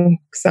texting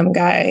some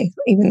guy,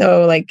 even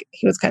though like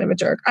he was kind of a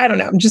jerk. I don't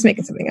know. I'm just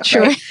making something up.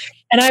 Sure. Right?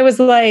 And I was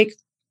like,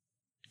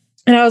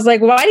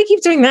 why do you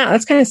keep doing that?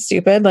 That's kind of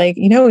stupid. Like,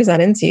 he's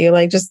not into you.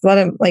 Like, just let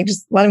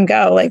him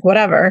go. Like,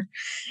 whatever.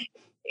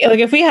 Like,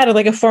 if we had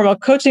a formal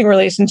coaching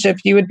relationship,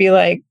 you would be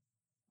like,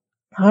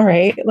 all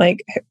right,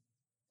 like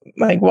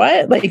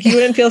what? Like, you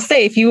wouldn't feel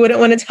safe. You wouldn't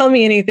want to tell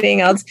me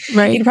anything else.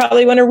 Right. You'd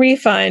probably want a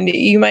refund.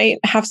 You might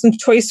have some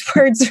choice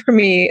words for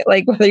me,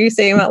 like whether you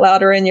say them out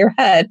loud or in your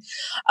head.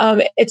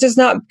 It's just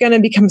not going to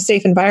become a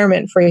safe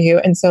environment for you.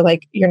 And so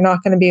like, you're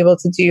not going to be able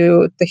to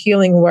do the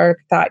healing work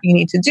that you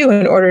need to do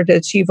in order to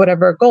achieve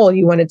whatever goal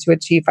you wanted to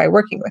achieve by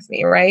working with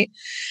me. Right.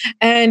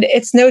 And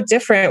it's no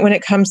different when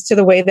it comes to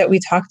the way that we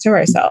talk to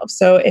ourselves.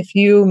 So if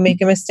you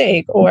make a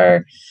mistake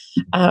or,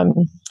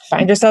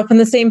 find yourself in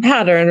the same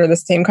pattern or the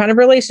same kind of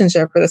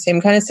relationship or the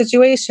same kind of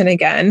situation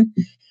again,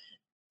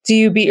 do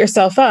you beat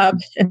yourself up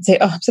and say,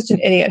 oh, I'm such an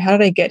idiot. How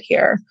did I get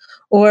here?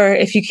 Or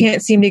if you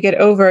can't seem to get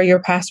over your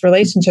past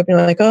relationship and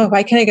you're like, oh,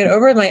 why can't I get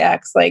over my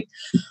ex? Like,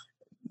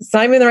 it's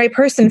not even the right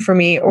person for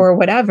me or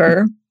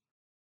whatever.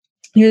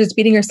 You're just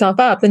beating yourself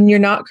up, and you're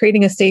not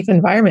creating a safe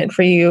environment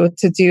for you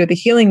to do the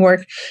healing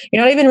work.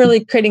 You're not even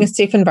really creating a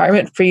safe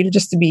environment for you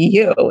to be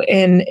you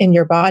in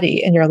your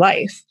body, in your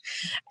life.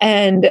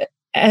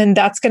 And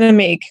that's going to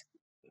make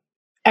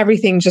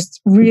everything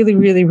just really,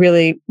 really,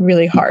 really,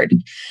 really hard.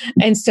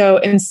 And so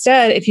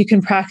instead, if you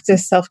can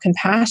practice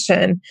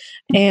self-compassion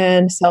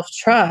and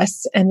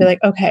self-trust and be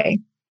like, okay,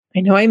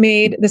 I know I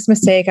made this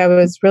mistake. I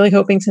was really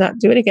hoping to not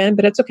do it again,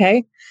 but it's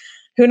okay.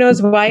 Who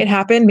knows why it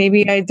happened?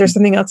 Maybe there's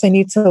something else I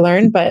need to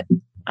learn, but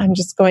I'm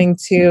just going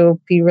to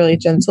be really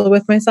gentle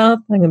with myself.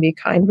 I'm going to be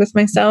kind with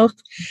myself.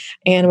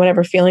 And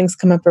whatever feelings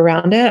come up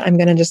around it, I'm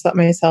going to just let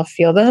myself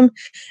feel them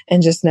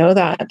and just know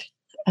that,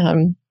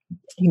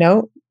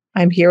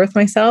 I'm here with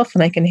myself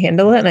and I can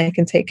handle it and I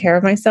can take care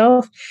of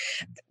myself.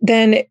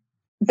 Then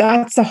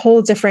that's a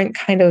whole different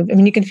kind of,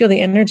 you can feel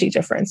the energy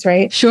difference,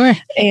 right? Sure.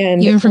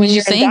 And even from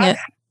you saying it.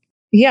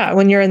 Yeah.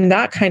 When you're in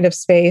that kind of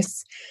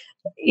space,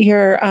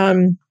 you're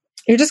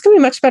just going to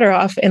be much better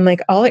off in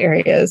like all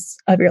areas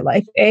of your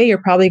life. A, you're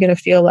probably going to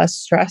feel less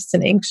stressed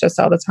and anxious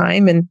all the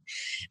time. And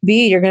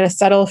B, you're going to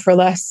settle for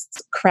less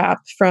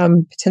crap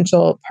from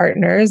potential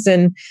partners.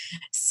 And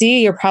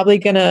C, you're probably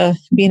going to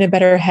be in a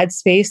better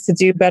headspace to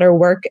do better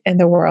work in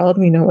the world.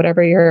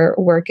 Whatever your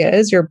work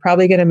is, you're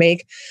probably going to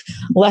make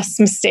less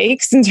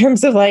mistakes in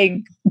terms of like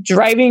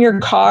driving your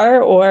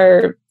car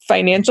or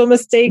financial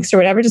mistakes or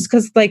whatever, just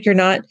because like you're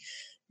not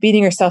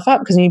beating yourself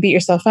up, because when you beat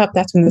yourself up,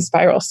 that's when the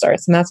spiral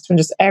starts. And that's when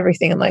just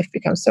everything in life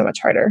becomes so much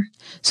harder.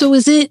 So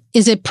is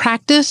it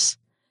practice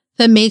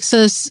that makes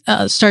us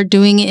start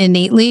doing it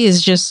innately,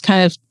 is just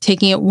kind of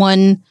taking it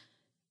one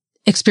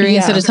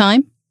experience at a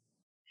time?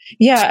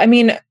 Yeah.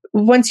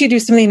 Once you do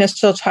some of the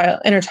initial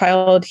inner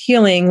child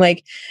healing,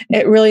 like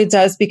it really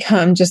does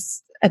become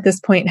just at this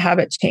point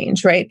habit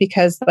change, right?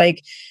 Because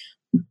like,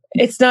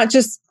 it's not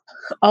just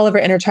all of our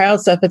inner child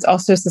stuff, it's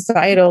also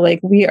societal. Like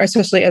we are,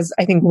 especially as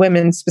I think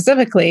women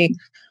specifically,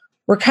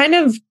 we're kind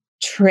of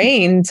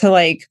trained to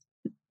like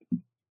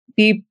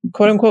be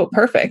quote unquote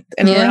perfect,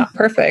 and we're not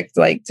perfect,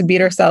 like to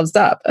beat ourselves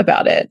up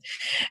about it.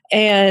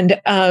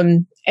 And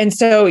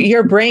so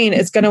your brain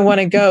is going to want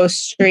to go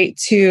straight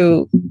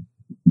to,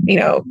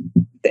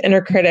 the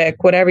inner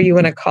critic, whatever you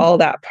want to call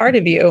that part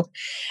of you.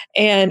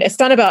 And it's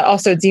not about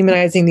also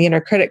demonizing the inner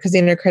critic, because the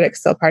inner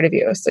critic's still part of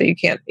you. So you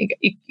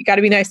got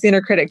to be nice to the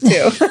inner critic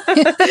too.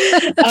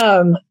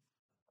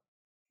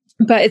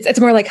 But it's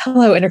more like,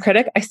 hello, inner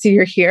critic, I see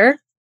you're here.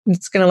 I'm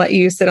just going to let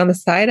you sit on the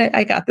side.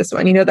 I got this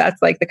one.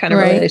 That's like the kind of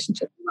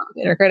relationship with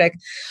the inner critic.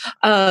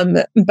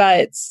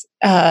 Gosh,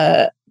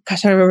 I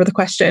don't remember the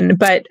question,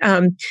 but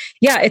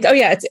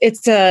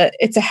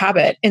it's a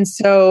habit. And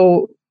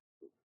so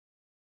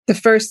the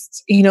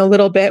first,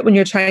 little bit when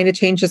you're trying to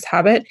change this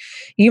habit,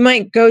 you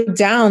might go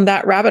down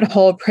that rabbit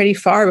hole pretty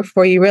far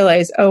before you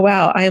realize, oh,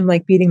 wow, I am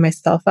like beating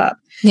myself up.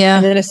 Yeah.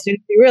 And then as soon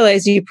as you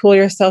realize, you pull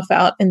yourself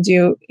out and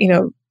do,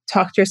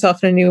 talk to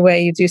yourself in a new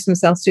way. You do some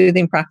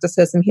self-soothing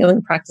practices and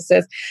healing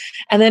practices.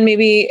 And then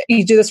maybe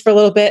you do this for a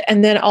little bit.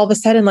 And then all of a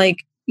sudden, like,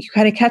 you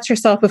kind of catch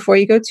yourself before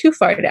you go too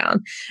far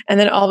down. And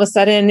then all of a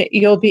sudden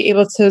you'll be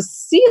able to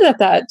see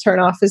that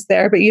turnoff is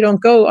there, but you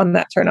don't go on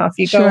that turnoff.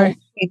 You go,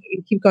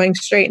 you keep going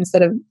straight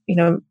instead of,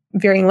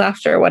 veering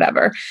left or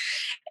whatever.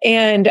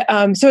 And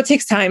so it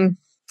takes time.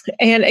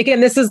 And again,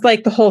 this is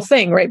like the whole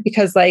thing, right?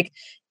 Because like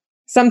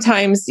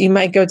sometimes you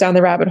might go down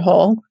the rabbit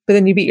hole, but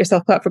then you beat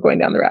yourself up for going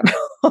down the rabbit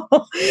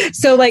hole.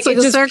 So like it's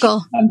just a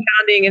circle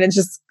compounding, and it's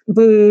just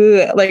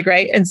like,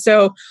 right. And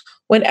so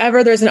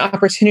whenever there's an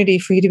opportunity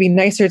for you to be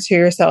nicer to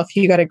yourself,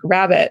 you got to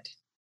grab it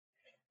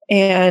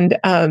and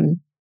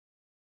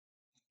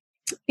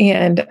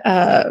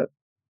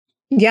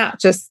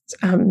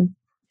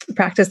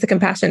practice the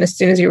compassion as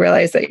soon as you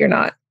realize that you're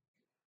not.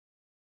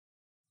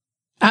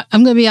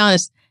 I'm going to be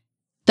honest.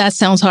 That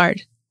sounds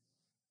hard.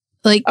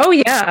 Like, oh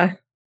yeah.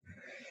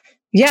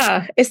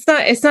 Yeah. It's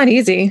not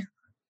easy.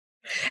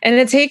 And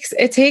it takes,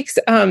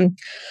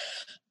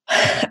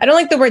 I don't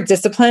like the word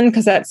discipline,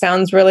 because that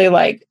sounds really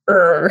like,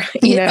 and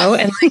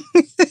like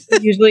you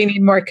usually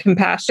need more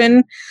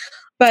compassion,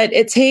 but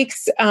it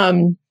takes,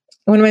 one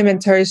of my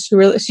mentors, she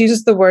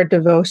uses the word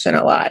devotion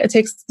a lot. It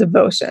takes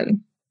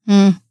devotion.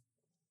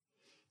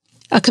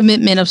 A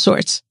commitment of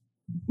sorts.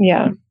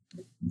 Yeah.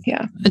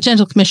 Yeah. A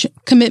gentle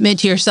commitment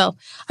to yourself.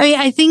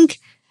 I think,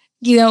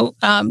 you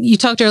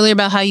talked earlier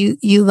about how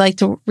you like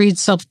to read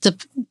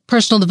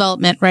personal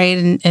development,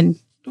 right? And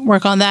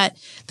work on that.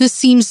 This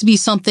seems to be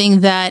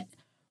something that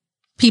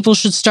people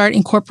should start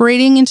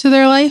incorporating into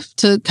their life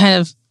to kind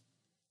of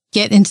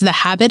get into the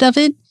habit of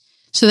it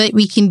so that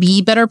we can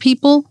be better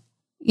people,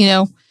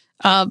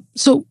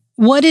 So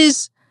what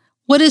is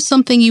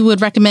something you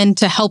would recommend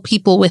to help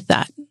people with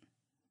that?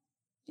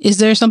 Is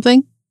there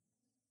something?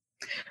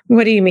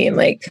 What do you mean?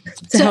 Like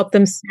to help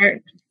them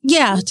start?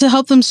 Yeah, to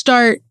help them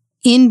start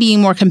in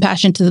being more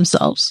compassionate to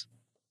themselves.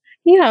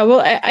 Yeah,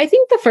 well, I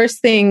think the first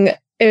thing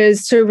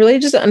is to really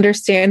just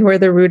understand where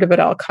the root of it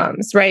all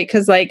comes, right?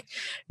 Because like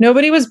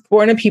nobody was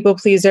born a people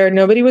pleaser.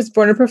 Nobody was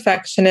born a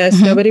perfectionist.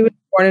 Mm-hmm. Nobody was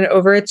born an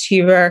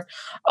overachiever.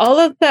 All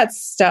of that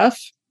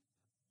stuff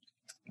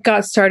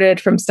got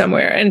started from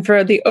somewhere. And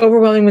for the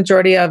overwhelming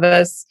majority of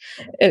us,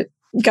 it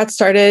got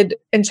started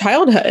in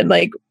childhood.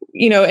 Like,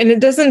 and it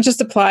doesn't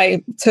just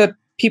apply to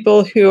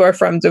people who are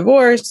from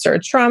divorce or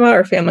trauma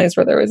or families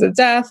where there was a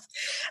death.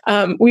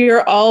 We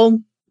are all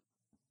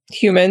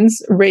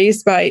humans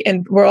raised by,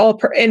 and we're all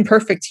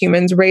imperfect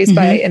humans raised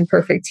by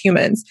imperfect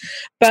humans.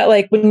 But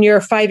like when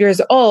you're 5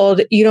 years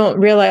old, you don't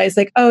realize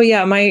like, oh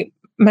yeah, my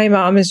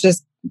mom is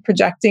just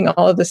projecting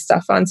all of this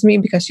stuff onto me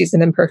because she's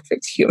an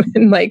imperfect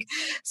human. Like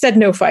said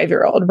no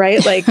 5-year-old,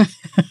 right? Like,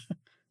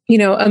 you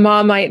know, a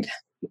mom might,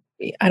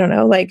 I don't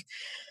know, like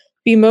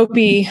be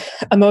mopey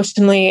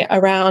emotionally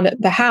around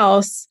the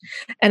house.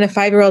 And a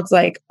 5-year-old's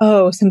like,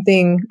 oh,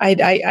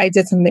 I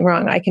did something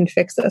wrong. I can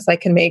fix this. I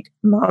can make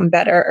mom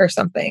better or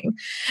something.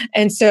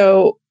 And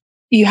so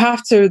you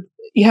have to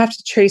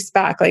trace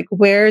back, like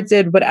where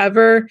did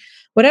whatever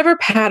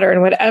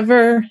pattern,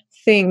 whatever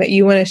thing that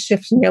you want to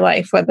shift in your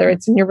life, whether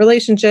it's in your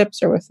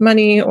relationships or with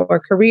money or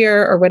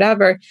career or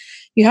whatever,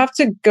 you have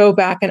to go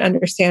back and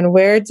understand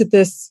where did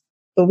this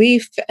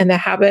belief and the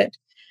habit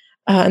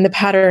and the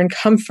pattern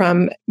come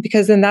from,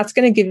 because then that's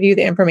going to give you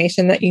the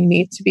information that you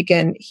need to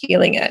begin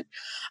healing it.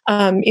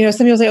 You know,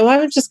 some people say, well,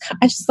 I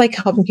just like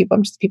helping people.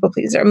 I'm just a people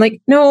pleaser. I'm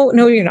like, no,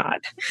 you're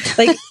not.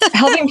 Like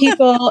helping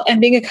people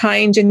and being a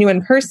kind,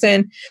 genuine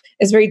person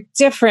is very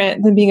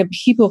different than being a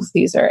people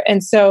pleaser.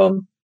 And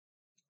so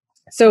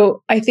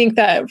I think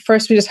that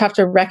first we just have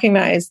to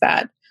recognize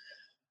that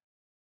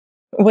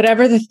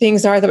whatever the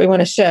things are that we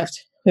want to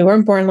shift, we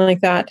weren't born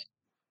like that.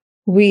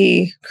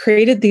 We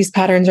created these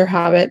patterns or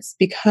habits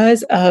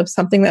because of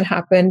something that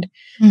happened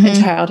in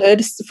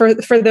childhood.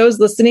 For those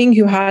listening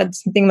who had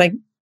something like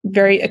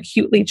very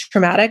acutely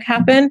traumatic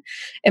happen,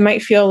 it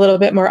might feel a little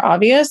bit more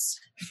obvious.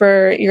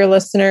 For your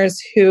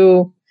listeners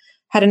who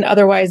had an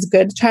otherwise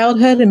good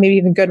childhood and maybe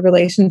even good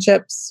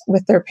relationships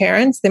with their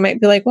parents, they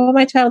might be like, well,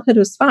 my childhood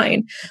was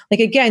fine.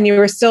 Like, again, you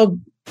were still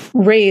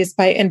raised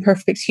by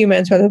imperfect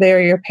humans, whether they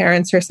are your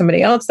parents or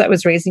somebody else that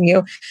was raising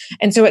you.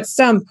 And so at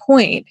some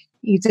point,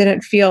 you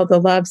didn't feel the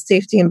love,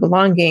 safety, and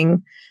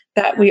belonging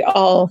that we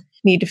all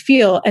need to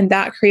feel. And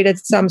that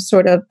created some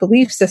sort of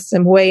belief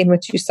system, way in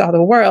which you saw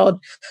the world,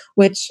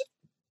 which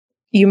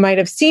you might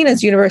have seen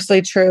as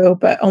universally true,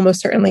 but almost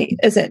certainly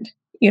isn't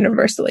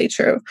universally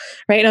true,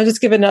 right? And I'll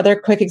just give another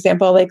quick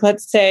example. Like,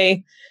 let's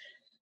say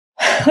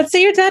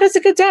your dad is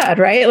a good dad,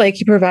 right? Like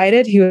he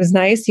provided, he was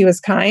nice, he was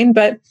kind,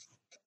 but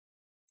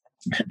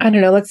I don't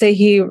know, let's say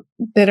he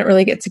didn't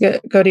really get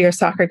to go to your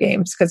soccer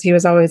games because he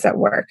was always at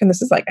work. And this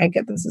is like, I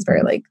get this is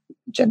very like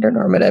gender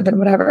normative and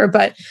whatever,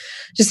 but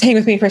just hang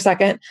with me for a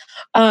second.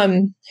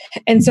 And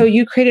so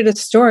you created a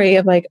story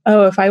of like,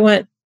 oh, if I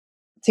want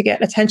to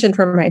get attention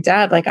from my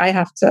dad, like I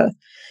have to,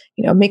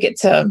 you know, make it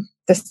to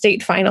the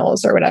state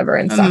finals or whatever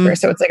in soccer.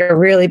 So it's like a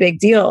really big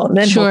deal. And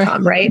then he'll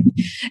come, right?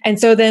 And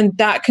so then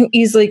that can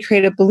easily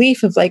create a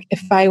belief of like,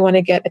 if I want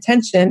to get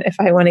attention, if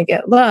I want to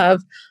get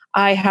love,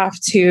 I have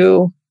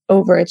to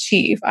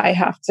overachieve. I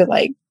have to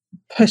like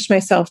push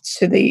myself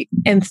to the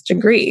nth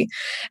degree.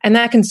 And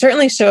that can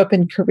certainly show up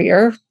in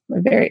career.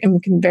 We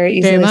can very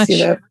easily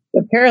see the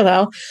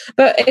parallel,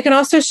 but it can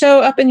also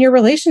show up in your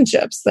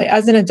relationships, like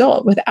as an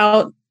adult,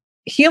 without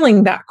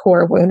healing that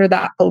core wound or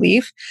that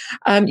belief.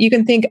 You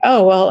can think,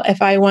 oh, well,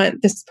 if I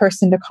want this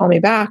person to call me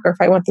back, or if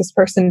I want this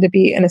person to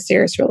be in a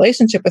serious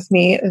relationship with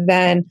me,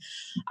 then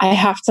I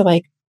have to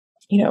like,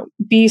 you know,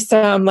 be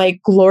some like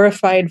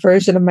glorified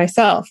version of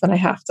myself. And I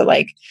have to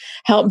like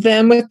help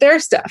them with their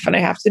stuff. And I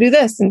have to do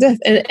this and this.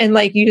 And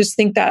like, you just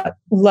think that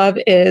love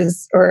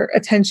is, or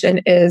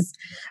attention is,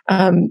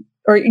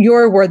 or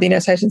your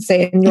worthiness, I should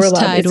say, and your love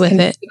tied is with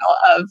it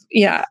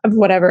of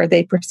whatever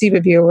they perceive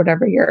of you or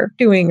whatever you're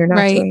doing or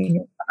not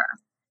doing.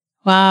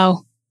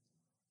 Wow.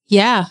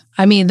 Yeah.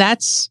 I mean,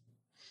 that sounds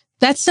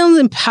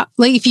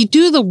like if you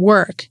do the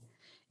work,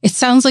 it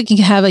sounds like you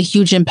can have a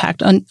huge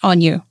impact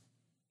on you.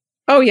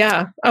 Oh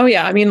yeah.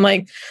 I mean,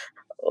 like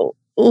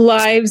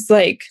lives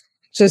like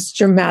just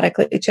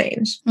dramatically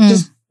change,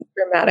 just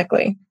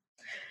dramatically.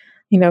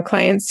 You know,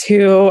 clients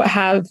who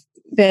have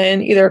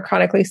been either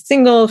chronically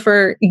single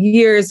for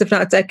years, if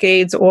not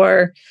decades,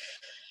 or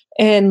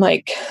in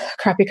like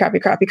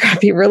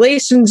crappy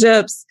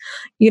relationships.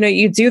 You know,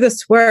 you do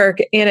this work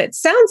and it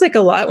sounds like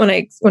a lot when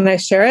I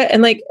share it.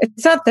 And like,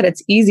 it's not that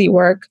it's easy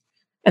work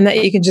and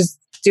that you can just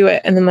do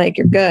it and then like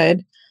you're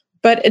good,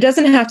 but it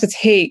doesn't have to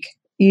take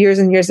years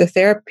and years of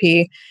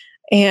therapy.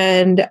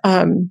 And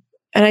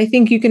I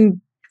think you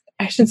can,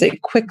 I shouldn't say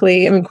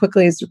quickly. I mean,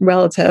 quickly is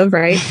relative,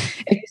 right?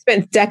 If you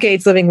spent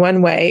decades living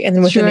one way and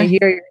then within a year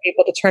you're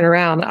able to turn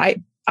around,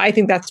 I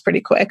think that's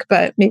pretty quick,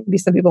 but maybe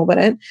some people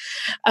wouldn't.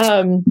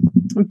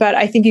 But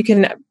I think you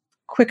can,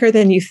 quicker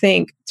than you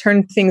think,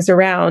 turn things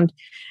around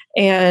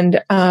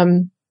and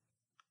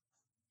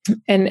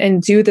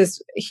do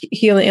this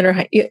healing,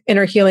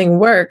 inner healing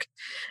work,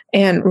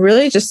 and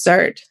really just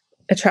start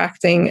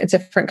attracting a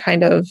different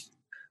kind of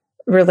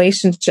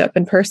relationship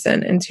and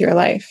person into your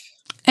life.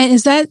 And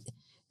is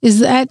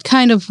that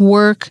kind of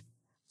work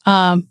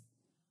time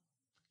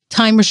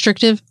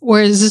restrictive,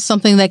 or is this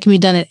something that can be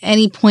done at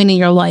any point in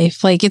your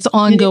life? Like it's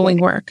ongoing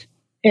work?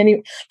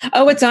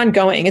 It's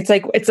ongoing. It's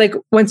like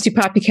once you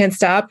pop, you can't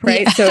stop,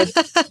 right? Yeah. So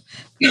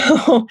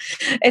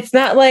it's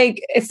not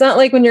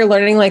like when you're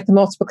learning like the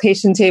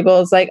multiplication table.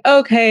 It's like,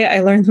 okay, I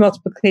learned the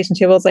multiplication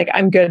table. It's like,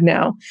 I'm good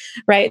now,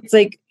 right? It's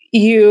like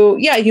you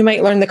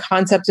might learn the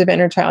concept of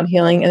inner child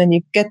healing and then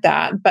you get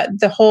that, but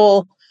the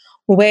whole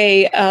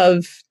way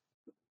of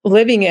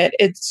living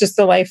it's just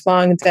a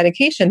lifelong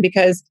dedication,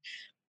 because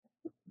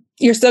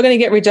you're still going to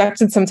get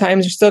rejected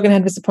sometimes. You're still going to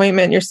have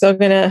disappointment. You're still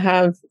going to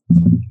have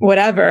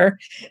whatever.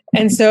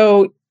 And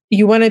so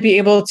you want to be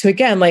able to,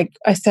 again, like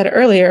I said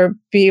earlier,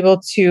 be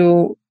able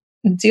to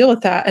deal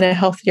with that in a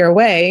healthier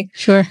way.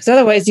 Sure. Because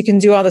otherwise you can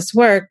do all this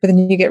work, but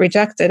then you get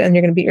rejected and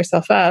you're going to beat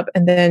yourself up.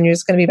 And then you're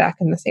just going to be back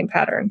in the same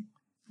pattern.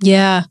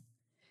 Yeah.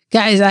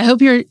 Guys, I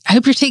hope you're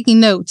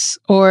taking notes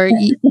or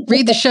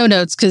read the show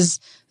notes, because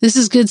this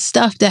is good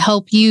stuff to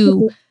help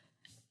you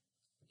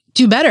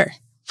do better,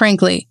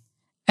 frankly.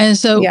 And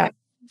so,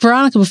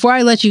 Veronica, before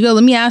I let you go,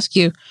 let me ask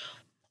you,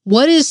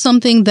 what is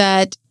something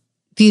that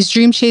these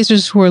dream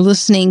chasers who are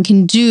listening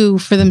can do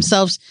for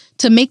themselves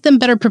to make them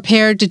better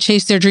prepared to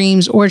chase their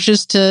dreams or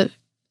just to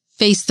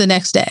face the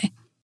next day?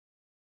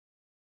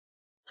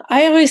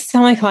 I always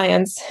tell my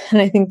clients,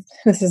 and I think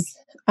this is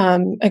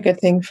a good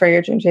thing for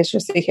your dream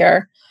chasers to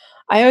hear.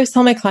 I always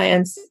tell my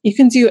clients, you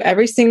can do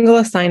every single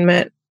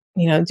assignment,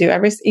 use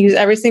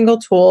every single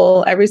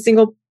tool, every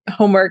single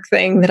homework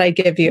thing that I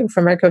give you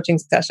from our coaching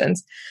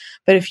sessions.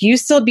 But if you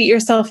still beat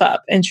yourself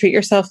up and treat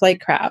yourself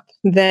like crap,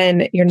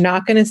 then you're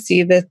not going to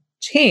see the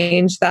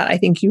change that I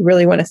think you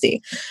really want to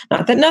see.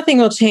 Not that nothing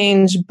will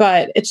change,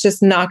 but it's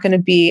just not going to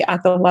be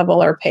at the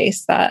level or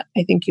pace that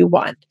I think you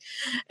want.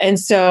 And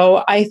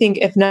so I think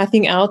if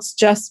nothing else,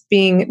 just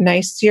being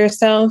nice to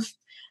yourself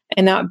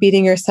and not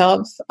beating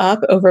yourself up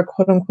over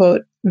quote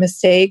unquote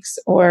mistakes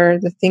or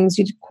the things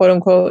you quote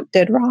unquote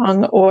did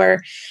wrong,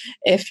 or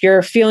if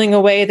you're feeling a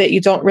way that you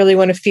don't really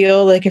want to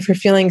feel, like if you're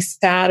feeling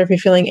sad or if you're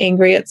feeling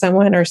angry at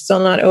someone or still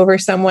not over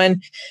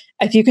someone,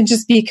 if you can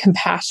just be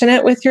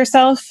compassionate with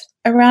yourself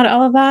around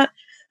all of that,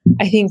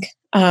 I think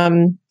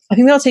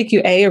that'll take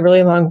you a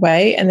really long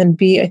way, and then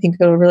B, I think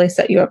it'll really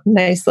set you up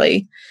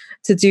nicely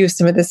to do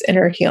some of this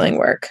inner healing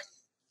work.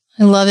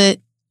 I love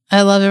it.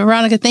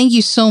 Veronica, thank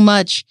you so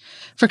much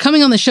for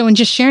coming on the show and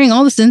just sharing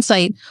all this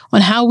insight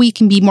on how we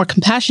can be more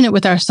compassionate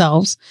with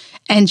ourselves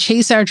and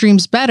chase our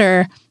dreams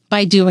better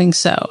by doing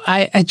so.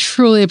 I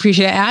truly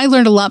appreciate it. I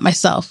learned a lot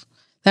myself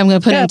that I'm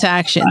going to put into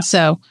action.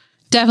 So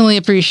definitely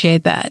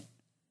appreciate that.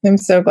 I'm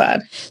so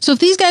glad. So if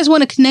these guys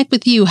want to connect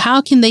with you,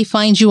 how can they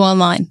find you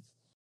online?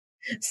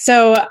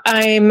 So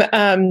I'm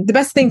the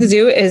best thing to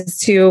do is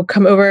to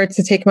come over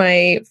to take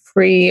my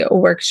free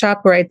workshop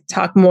where I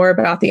talk more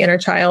about the inner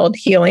child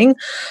healing.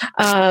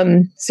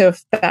 So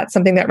if that's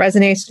something that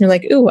resonates and you're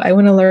like, ooh, I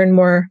want to learn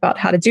more about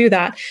how to do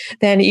that,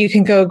 then you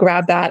can go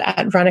grab that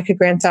at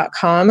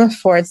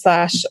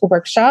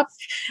veronicagrant.com/workshop.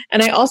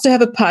 And I also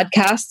have a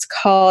podcast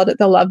called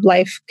The Love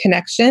Life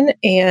Connection.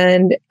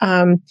 And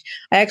I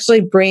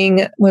actually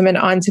bring women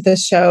onto the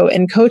show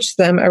and coach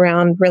them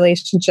around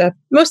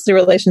mostly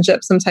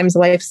relationships, sometimes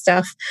life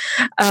stuff.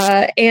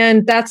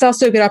 And that's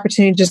also a good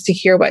opportunity just to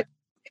hear what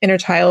inner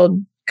child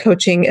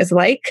coaching is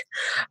like,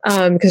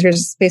 because we're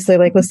just basically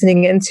like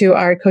listening into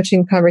our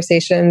coaching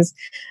conversations.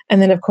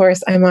 And then, of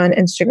course, I'm on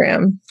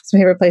Instagram. It's my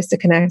favorite place to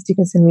connect. You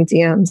can send me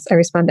DMs. I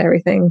respond to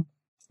everything.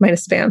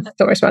 Minus spam.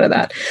 Don't respond to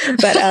that.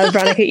 But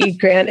Veronica E.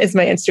 Grant is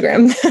my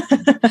Instagram.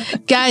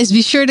 Guys,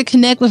 be sure to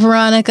connect with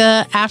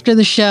Veronica after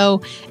the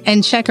show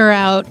and check her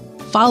out.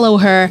 Follow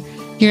her.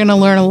 You're going to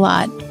learn a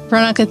lot.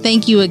 Veronica,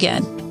 thank you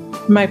again.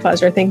 My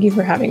pleasure. Thank you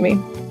for having me.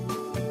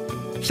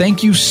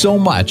 Thank you so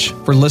much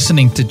for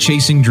listening to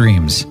Chasing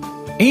Dreams.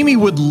 Amy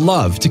would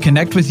love to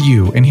connect with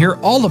you and hear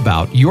all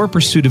about your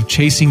pursuit of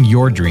chasing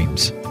your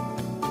dreams.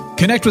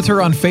 Connect with her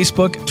on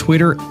Facebook,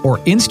 Twitter, or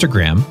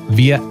Instagram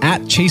via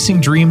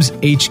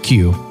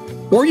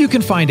 @ChasingDreamsHQ. Or you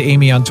can find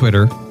Amy on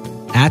Twitter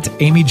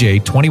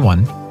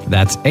 @AmyJ21.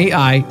 That's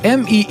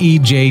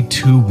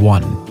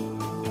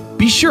AIMEEJ21.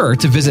 Be sure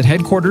to visit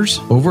headquarters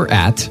over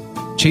at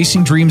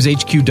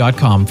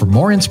ChasingDreamsHQ.com for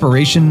more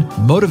inspiration,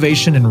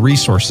 motivation, and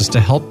resources to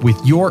help with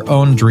your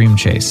own dream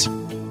chase.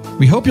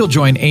 We hope you'll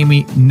join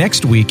Amy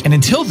next week, and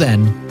until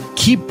then,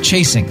 keep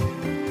chasing.